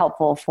so, so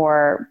helpful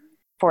for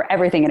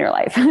everything in your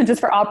life, just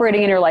for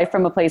operating in your life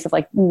from a place of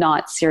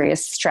not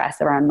serious stress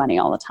around money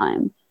all the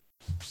time.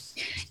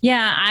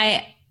 Yeah,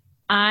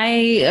 I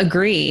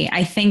agree.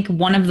 I think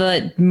one of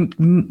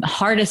the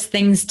hardest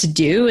things to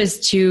do is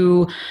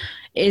to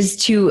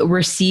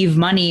receive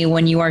money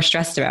when you are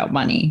stressed about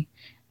money.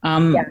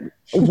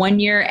 When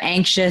you're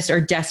anxious or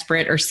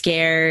desperate or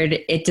scared,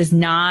 it is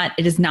not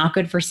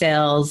good for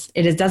sales.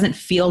 It doesn't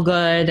feel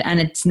good.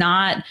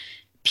 And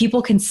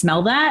people can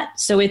smell that.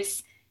 So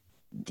it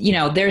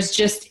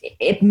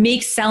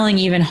makes selling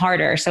even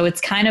harder. So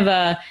it's kind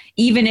of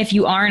even if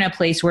you are in a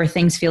place where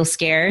things feel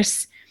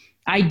scarce,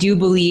 I do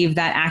believe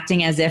that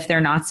acting as if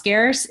they're not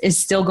scarce is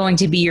still going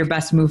to be your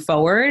best move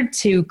forward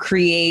to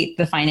create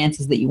the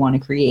finances that you want to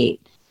create.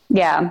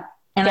 Yeah.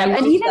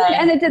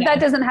 That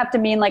doesn't have to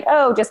mean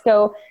just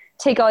go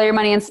take all your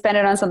money and spend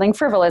it on something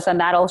frivolous and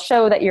that'll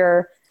show that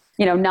you're,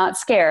 not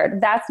scared.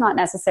 That's not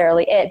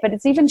necessarily it, but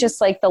it's even just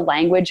the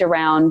language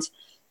around,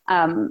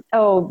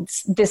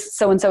 this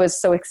so-and-so is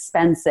so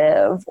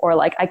expensive,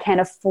 or I can't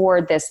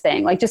afford this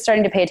thing. Just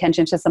starting to pay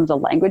attention to some of the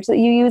language that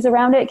you use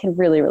around it can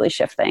really, really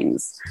shift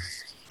things.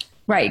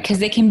 Right.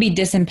 Because it can be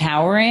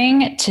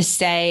disempowering to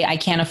say, I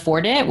can't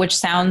afford it, which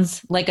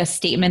sounds like a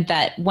statement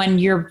that when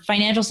your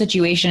financial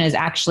situation is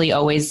actually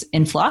always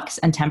in flux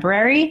and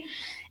temporary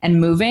and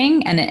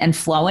moving and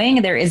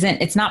flowing,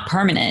 it's not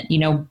permanent.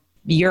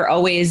 You're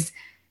always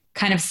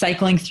kind of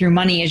cycling through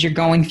money as you're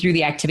going through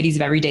the activities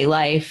of everyday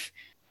life.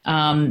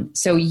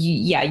 So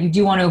you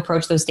do want to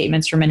approach those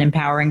statements from an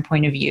empowering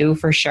point of view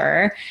for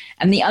sure.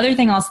 And the other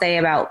thing I'll say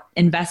about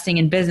investing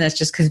in business,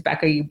 just because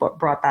Becca, you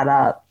brought that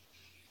up,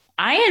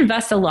 I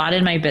invest a lot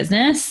in my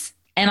business,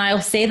 and I'll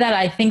say that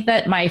I think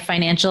that my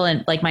financial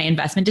and my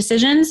investment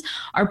decisions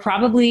are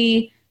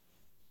probably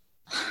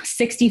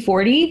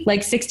 60-40,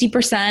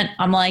 60%.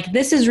 I'm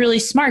this is really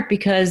smart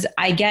because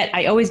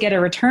I always get a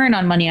return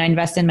on money I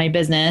invest in my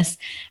business.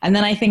 And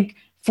then I think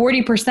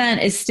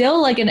 40% is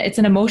still it's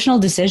an emotional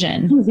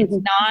decision. It's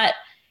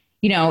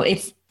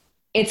not,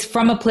 it's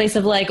from a place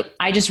of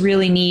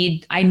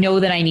I know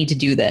that I need to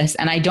do this,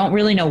 and I don't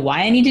really know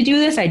why I need to do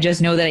this. I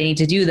just know that I need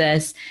to do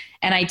this.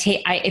 And I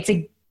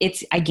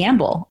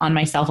gamble on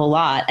myself a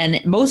lot.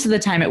 And most of the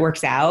time it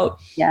works out.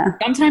 Yeah.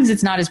 Sometimes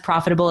it's not as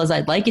profitable as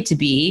I'd like it to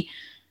be,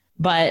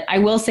 but I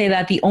will say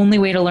that the only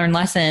way to learn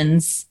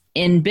lessons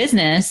in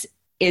business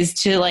is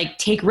to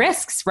take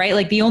risks,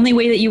 right? The only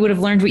way that you would have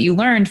learned what you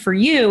learned for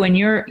you and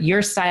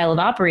your style of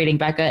operating,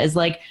 Becca, is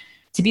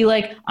to be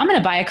I'm going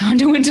to buy a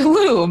condo in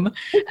Tulum.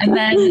 And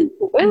then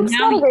Oops,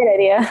 not a great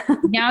idea.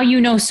 Now you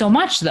know so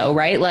much though,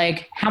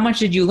 right? How much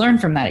did you learn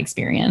from that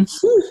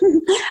experience?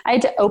 I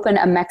had to open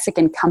a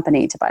Mexican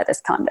company to buy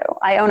this condo.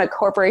 I own a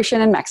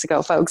corporation in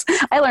Mexico, folks.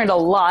 I learned a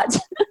lot.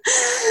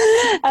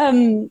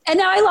 And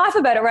now I laugh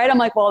about it, right? I'm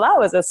well, that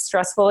was a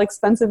stressful,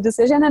 expensive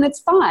decision, and it's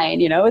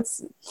fine.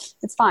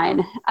 It's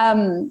fine.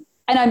 And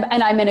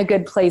I'm in a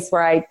good place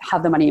where I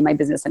have the money in my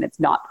business and it's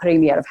not putting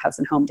me out of house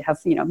and home to have,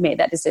 made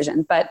that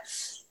decision. But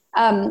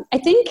I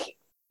think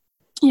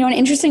an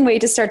interesting way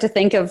to start to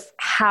think of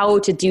how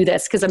to do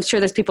this, because I'm sure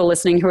there's people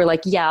listening who are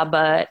like, yeah,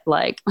 but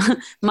like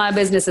my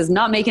business is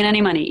not making any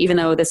money, even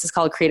though this is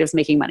called Creatives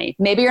Making Money.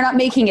 Maybe you're not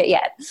making it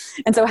yet.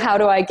 And so how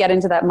do I get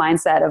into that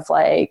mindset of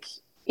like,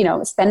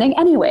 spending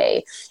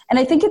anyway? And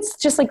I think it's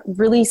just like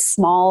really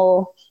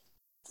small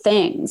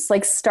things,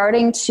 like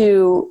starting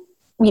to,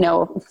 I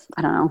don't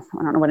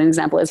know what an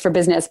example is for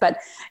business, but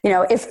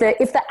if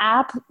the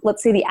app,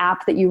 let's say the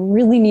app that you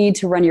really need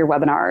to run your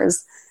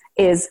webinars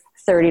is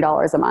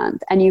 $30 a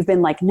month, and you've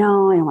been like,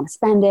 no, I don't want to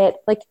spend it.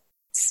 Like,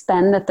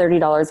 spend the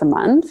 $30 a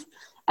month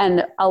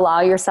and allow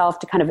yourself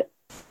to kind of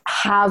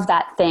have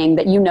that thing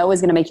that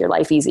is going to make your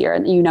life easier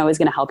and is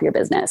going to help your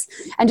business,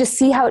 and just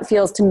see how it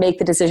feels to make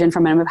the decision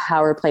from an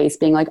empowered place,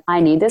 being like,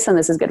 I need this and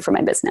this is good for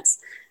my business.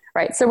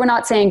 Right. So we're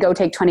not saying go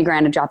take 20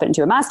 grand and drop it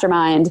into a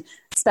mastermind,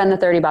 spend the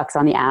 $30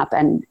 on the app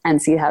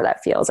and see how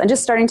that feels. And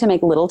just starting to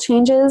make little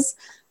changes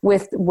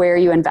with where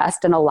you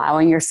invest and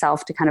allowing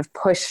yourself to kind of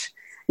push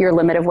your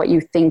limit of what you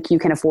think you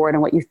can afford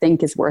and what you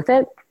think is worth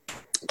it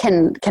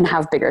can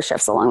have bigger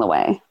shifts along the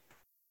way.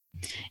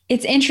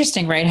 It's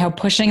interesting, right? How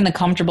pushing the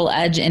comfortable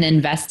edge in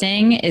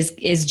investing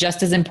is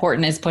just as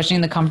important as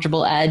pushing the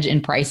comfortable edge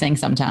in pricing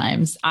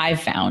sometimes,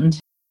 I've found.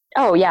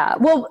 Oh yeah.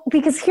 Well,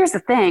 because here's the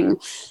thing.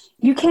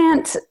 You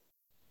can't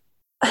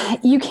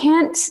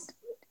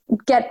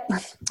get,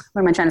 what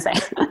am I trying to say?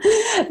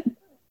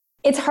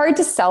 It's hard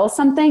to sell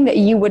something that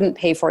you wouldn't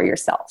pay for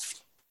yourself.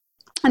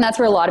 And that's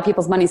where a lot of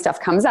people's money stuff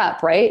comes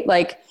up, right?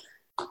 Like,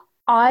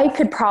 I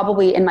could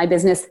probably in my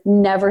business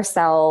never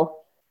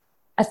sell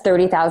a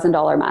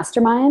 $30,000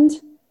 mastermind,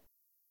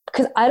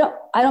 because I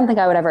don't think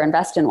I would ever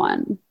invest in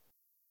one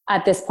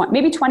at this point.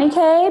 Maybe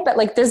 20K, but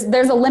like there's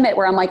a limit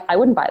where I'm like, I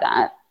wouldn't buy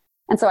that.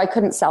 And so I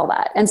couldn't sell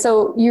that. And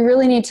so you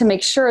really need to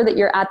make sure that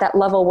you're at that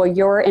level where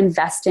you're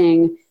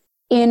investing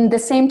in the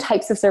same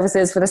types of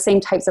services for the same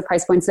types of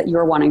price points that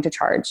you're wanting to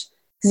charge.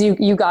 Because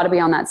you got to be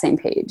on that same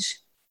page.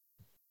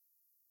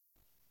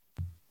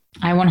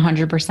 I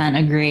 100%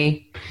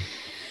 agree.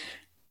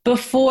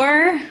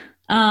 Before,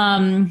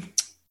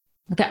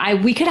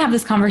 we could have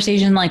this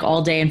conversation like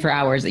all day and for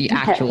hours,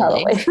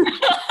 actually.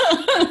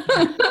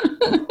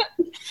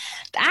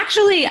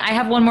 Actually, I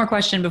have one more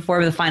question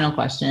before the final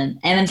question.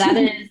 And that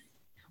is,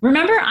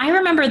 I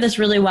remember this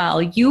really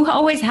well. You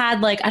always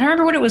had like, I don't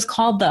remember what it was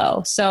called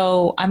though.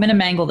 So I'm going to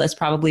mangle this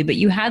probably, but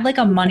you had like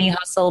a money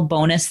hustle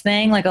bonus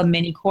thing, like a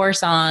mini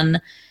course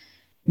on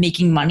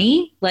making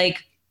money.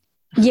 Like,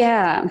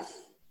 yeah.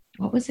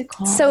 What was it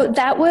called? So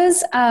that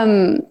was,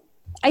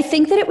 I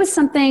think that it was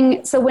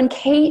something. So when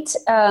Kate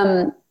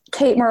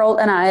Merle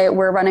and I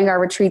were running our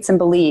retreats in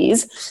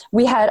Belize,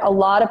 we had a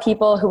lot of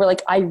people who were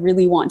like, I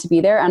really want to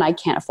be there and I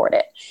can't afford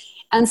it.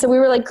 And so we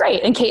were like,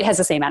 great. And Kate has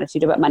the same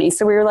attitude about money.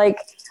 So we were like,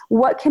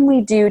 what can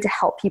we do to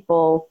help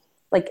people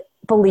like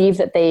believe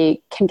that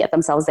they can get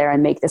themselves there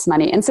and make this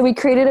money? And so we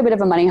created a bit of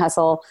a money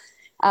hustle.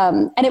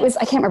 And it was,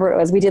 I can't remember what it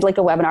was. We did like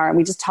a webinar and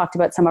we just talked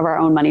about some of our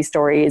own money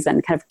stories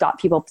and kind of got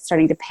people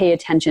starting to pay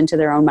attention to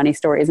their own money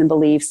stories and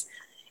beliefs.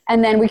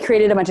 And then we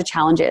created a bunch of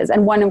challenges.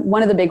 And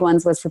one of the big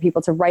ones was for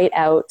people to write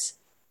out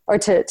or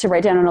to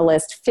write down on a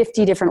list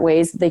 50 different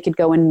ways that they could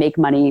go and make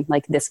money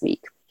like this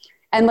week.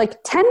 And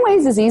like 10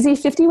 ways is easy,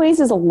 50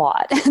 ways is a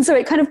lot. And so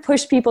it kind of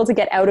pushed people to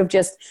get out of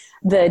just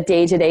the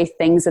day-to-day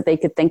things that they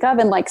could think of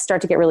and like start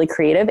to get really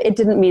creative. It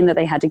didn't mean that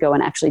they had to go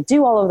and actually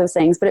do all of those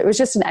things, but it was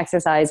just an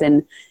exercise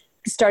in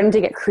starting to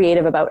get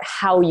creative about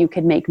how you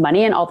could make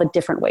money and all the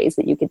different ways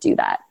that you could do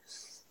that.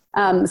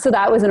 So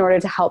that was in order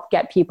to help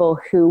get people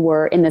who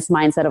were in this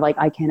mindset of like,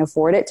 I can't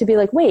afford it, to be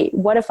like, wait,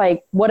 what if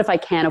I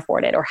can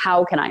afford it? Or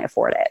how can I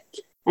afford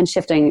it? And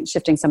shifting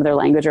some of their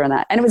language around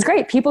that. And it was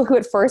great. People who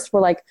at first were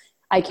like,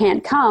 I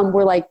can't come,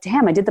 were like,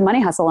 damn, I did the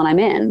money hustle and I'm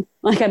in.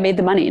 Like I made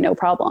the money, no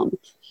problem.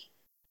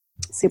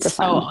 Super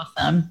fun. So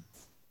awesome.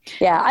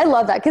 Yeah, I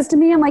love that. Because to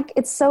me, I'm like,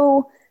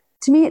 to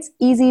me, it's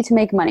easy to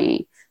make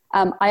money.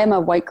 I am a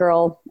white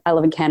girl. I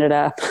live in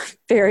Canada,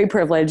 very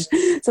privileged.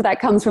 So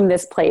that comes from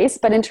this place.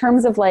 But in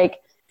terms of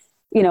like,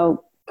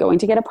 going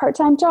to get a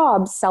part-time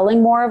job,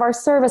 selling more of our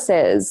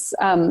services,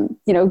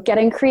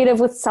 getting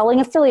creative with selling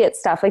affiliate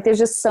stuff. Like there's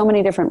just so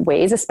many different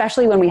ways,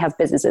 especially when we have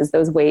businesses,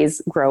 those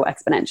ways grow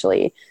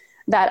exponentially,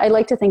 that I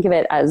like to think of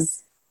it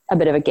as a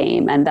bit of a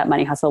game. And that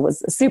money hustle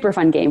was a super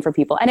fun game for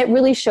people. And it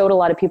really showed a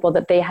lot of people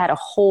that they had a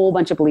whole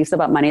bunch of beliefs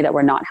about money that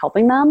were not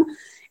helping them.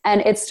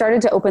 And it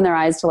started to open their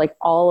eyes to like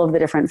all of the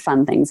different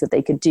fun things that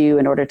they could do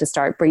in order to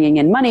start bringing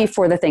in money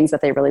for the things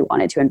that they really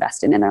wanted to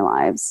invest in their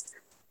lives.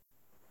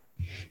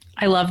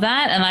 I love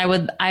that. And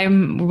I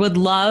would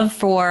love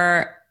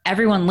for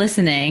everyone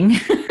listening,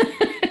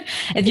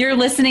 if you're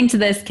listening to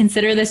this,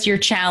 consider this your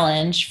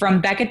challenge from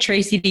Becca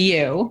Tracy to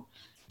you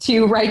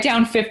to write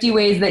down 50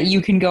 ways that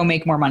you can go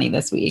make more money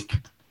this week.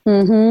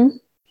 Mm-hmm.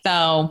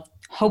 So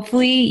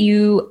hopefully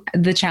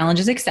the challenge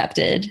is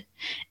accepted.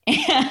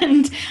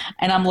 And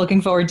I'm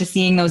looking forward to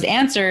seeing those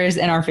answers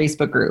in our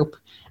Facebook group.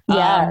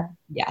 Yeah.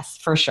 Yes,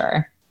 for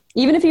sure.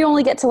 Even if you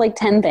only get to like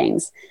 10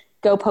 things,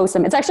 go post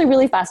them. It's actually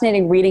really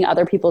fascinating reading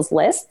other people's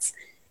lists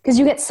because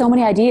you get so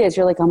many ideas.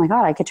 You're like, oh my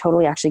God, I could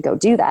totally actually go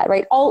do that,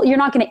 right? You're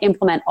not going to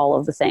implement all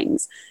of the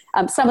things.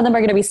 Some of them are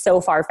going to be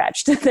so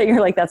far-fetched that you're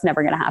like, that's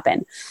never going to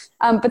happen.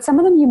 But some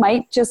of them you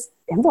might just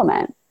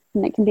implement,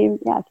 and it can be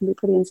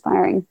pretty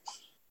inspiring.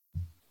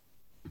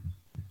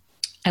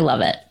 I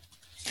love it.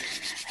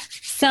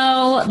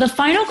 So the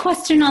final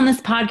question on this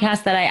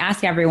podcast that I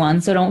ask everyone,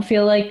 so don't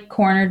feel like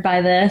cornered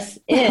by this,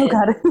 is,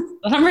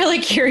 I'm really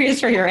curious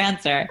for your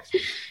answer.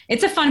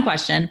 It's a fun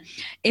question.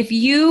 If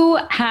you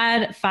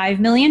had $5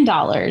 million,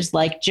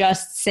 like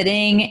just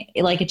sitting,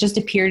 like it just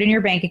appeared in your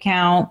bank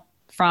account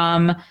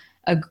from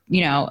a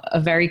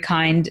very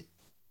kind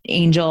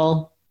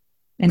angel,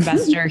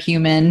 investor,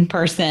 human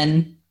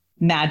person,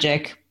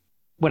 magic,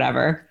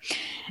 whatever,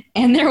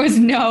 and there was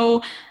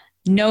no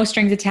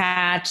strings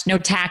attached, no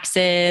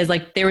taxes.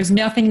 Like there was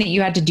nothing that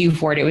you had to do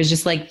for it. It was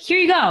just like, here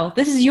you go.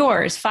 This is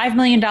yours. $5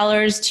 million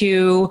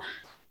to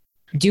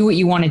do what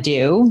you want to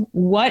do.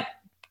 What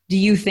do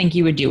you think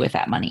you would do with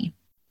that money?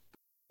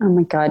 Oh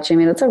my God,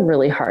 Jamie, that's a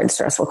really hard,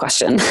 stressful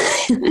question.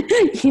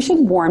 You should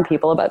warn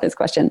people about this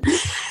question.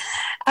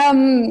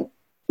 You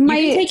can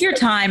take your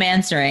time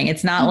answering.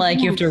 It's not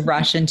like you have to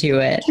rush into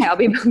it. Okay, I'll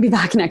be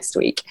back next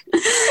week.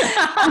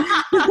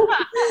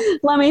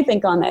 Let me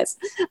think on this.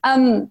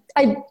 I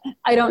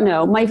don't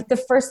know.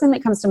 The first thing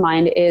that comes to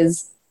mind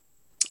is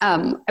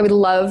I would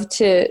love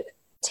to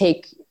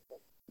take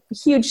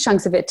huge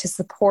chunks of it to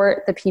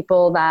support the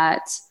people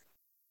that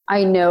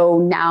I know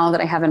now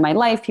that I have in my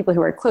life, people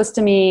who are close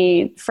to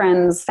me,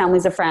 friends,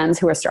 families of friends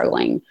who are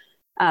struggling.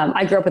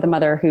 I grew up with a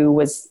mother who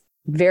was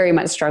very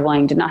much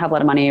struggling, did not have a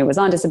lot of money, was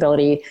on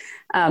disability.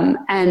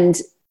 And,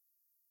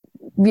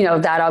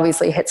 that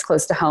obviously hits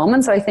close to home.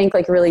 And so I think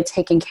like really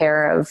taking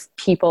care of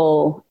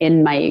people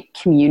in my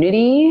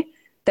community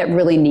that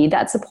really need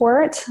that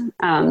support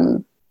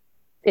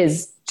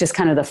is just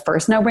kind of the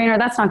first no-brainer.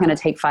 That's not going to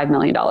take $5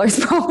 million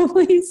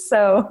probably.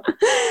 So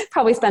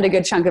probably spend a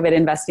good chunk of it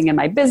investing in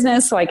my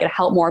business so I could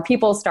help more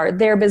people start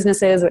their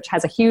businesses, which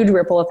has a huge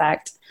ripple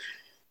effect.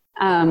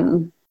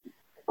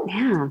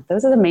 Yeah,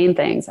 those are the main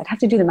things. I'd have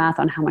to do the math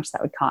on how much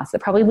that would cost.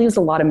 It probably leaves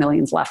a lot of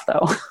millions left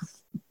though.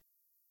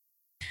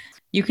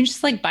 You can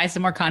just like buy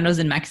some more condos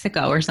in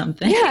Mexico or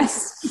something.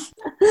 Yes.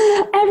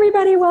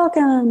 Everybody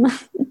welcome.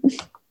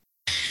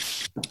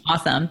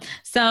 Awesome.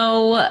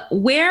 So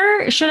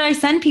where should I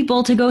send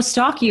people to go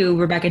stalk you,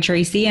 Rebecca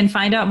Tracy, and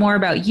find out more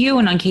about you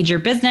and Uncage Your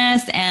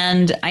Business?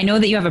 And I know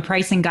that you have a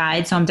pricing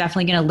guide, so I'm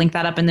definitely going to link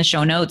that up in the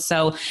show notes.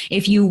 So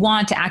if you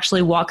want to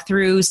actually walk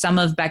through some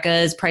of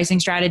Becca's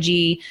pricing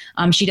strategy,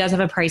 she does have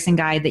a pricing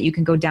guide that you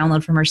can go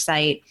download from her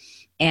site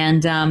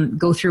and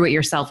go through it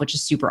yourself, which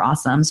is super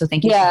awesome. So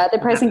thank you. Yeah, the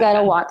pricing guide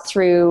will walk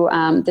through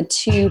the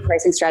 2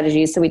 pricing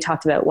strategies. So we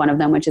talked about one of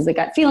them, which is the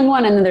gut feeling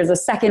one. And then there's a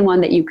second one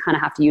that you kind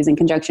of have to use in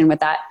conjunction with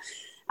that.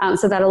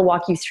 So that'll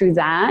walk you through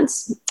that.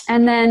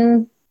 And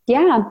then,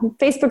 yeah,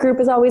 Facebook group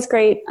is always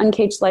great.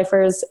 Uncaged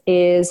Lifers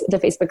is the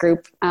Facebook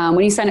group. When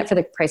you sign up for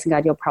the pricing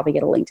guide, you'll probably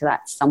get a link to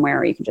that somewhere,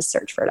 or you can just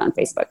search for it on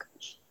Facebook.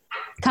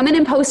 Come in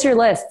and post your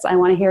lists. I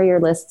want to hear your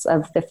lists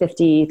of the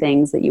 50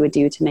 things that you would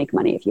do to make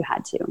money if you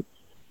had to.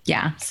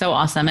 Yeah, so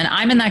awesome. And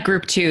I'm in that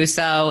group too.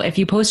 So if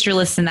you post your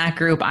lists in that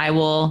group, I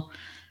will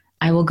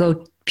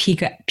go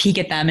peek at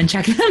them and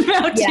check them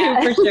out too,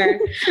 for sure.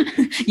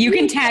 You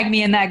can tag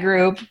me in that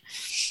group.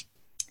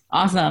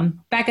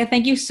 Awesome. Becca,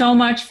 thank you so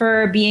much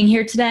for being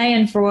here today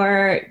and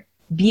for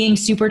being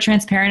super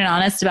transparent and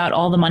honest about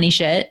all the money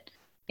shit.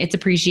 It's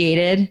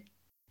appreciated.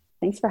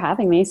 Thanks for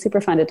having me.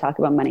 Super fun to talk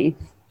about money.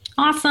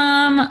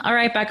 Awesome. All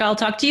right, Becca, I'll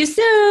talk to you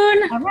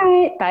soon. All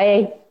right.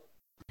 Bye.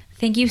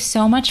 Thank you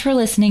so much for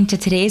listening to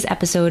today's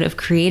episode of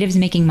Creatives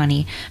Making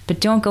Money, but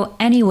don't go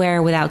anywhere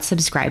without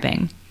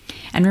subscribing.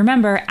 And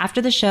remember,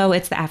 after the show,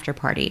 it's the after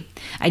party.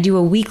 I do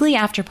a weekly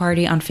after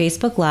party on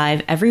Facebook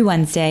Live every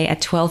Wednesday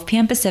at 12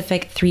 p.m.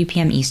 Pacific, 3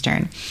 p.m.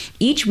 Eastern.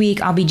 Each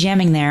week, I'll be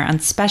jamming there on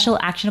special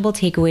actionable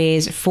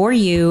takeaways for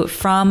you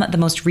from the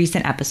most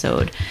recent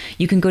episode.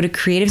 You can go to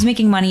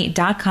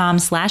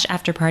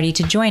creativesmakingmoney.com/afterparty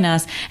to join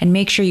us and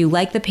make sure you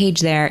like the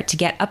page there to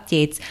get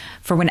updates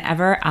for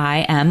whenever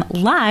I am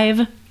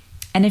live.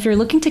 And if you're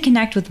looking to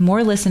connect with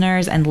more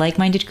listeners and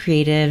like-minded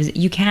creatives,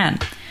 you can.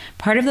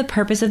 Part of the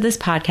purpose of this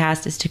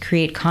podcast is to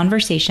create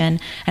conversation,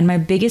 and my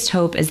biggest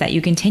hope is that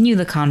you continue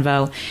the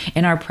convo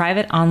in our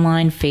private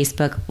online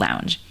Facebook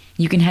lounge.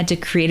 You can head to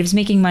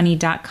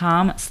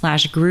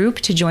creativesmakingmoney.com/group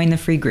to join the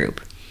free group.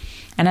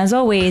 And as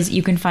always,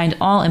 you can find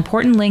all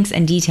important links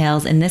and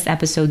details in this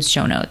episode's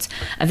show notes,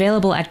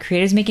 available at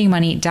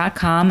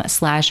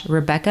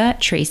creativesmakingmoney.com/Rebecca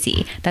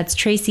Tracy. That's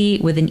Tracy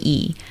with an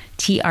E,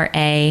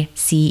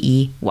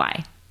 Tracey.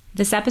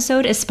 This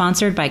episode is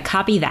sponsored by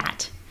Copy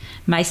That,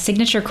 my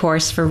signature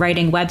course for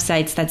writing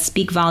websites that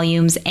speak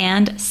volumes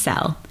and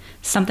sell,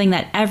 something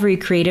that every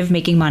creative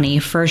making money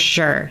for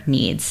sure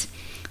needs.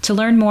 To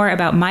learn more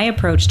about my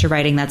approach to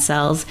writing that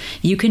sells,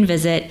 you can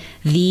visit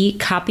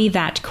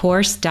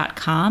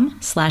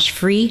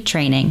thecopythatcourse.com/free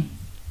training.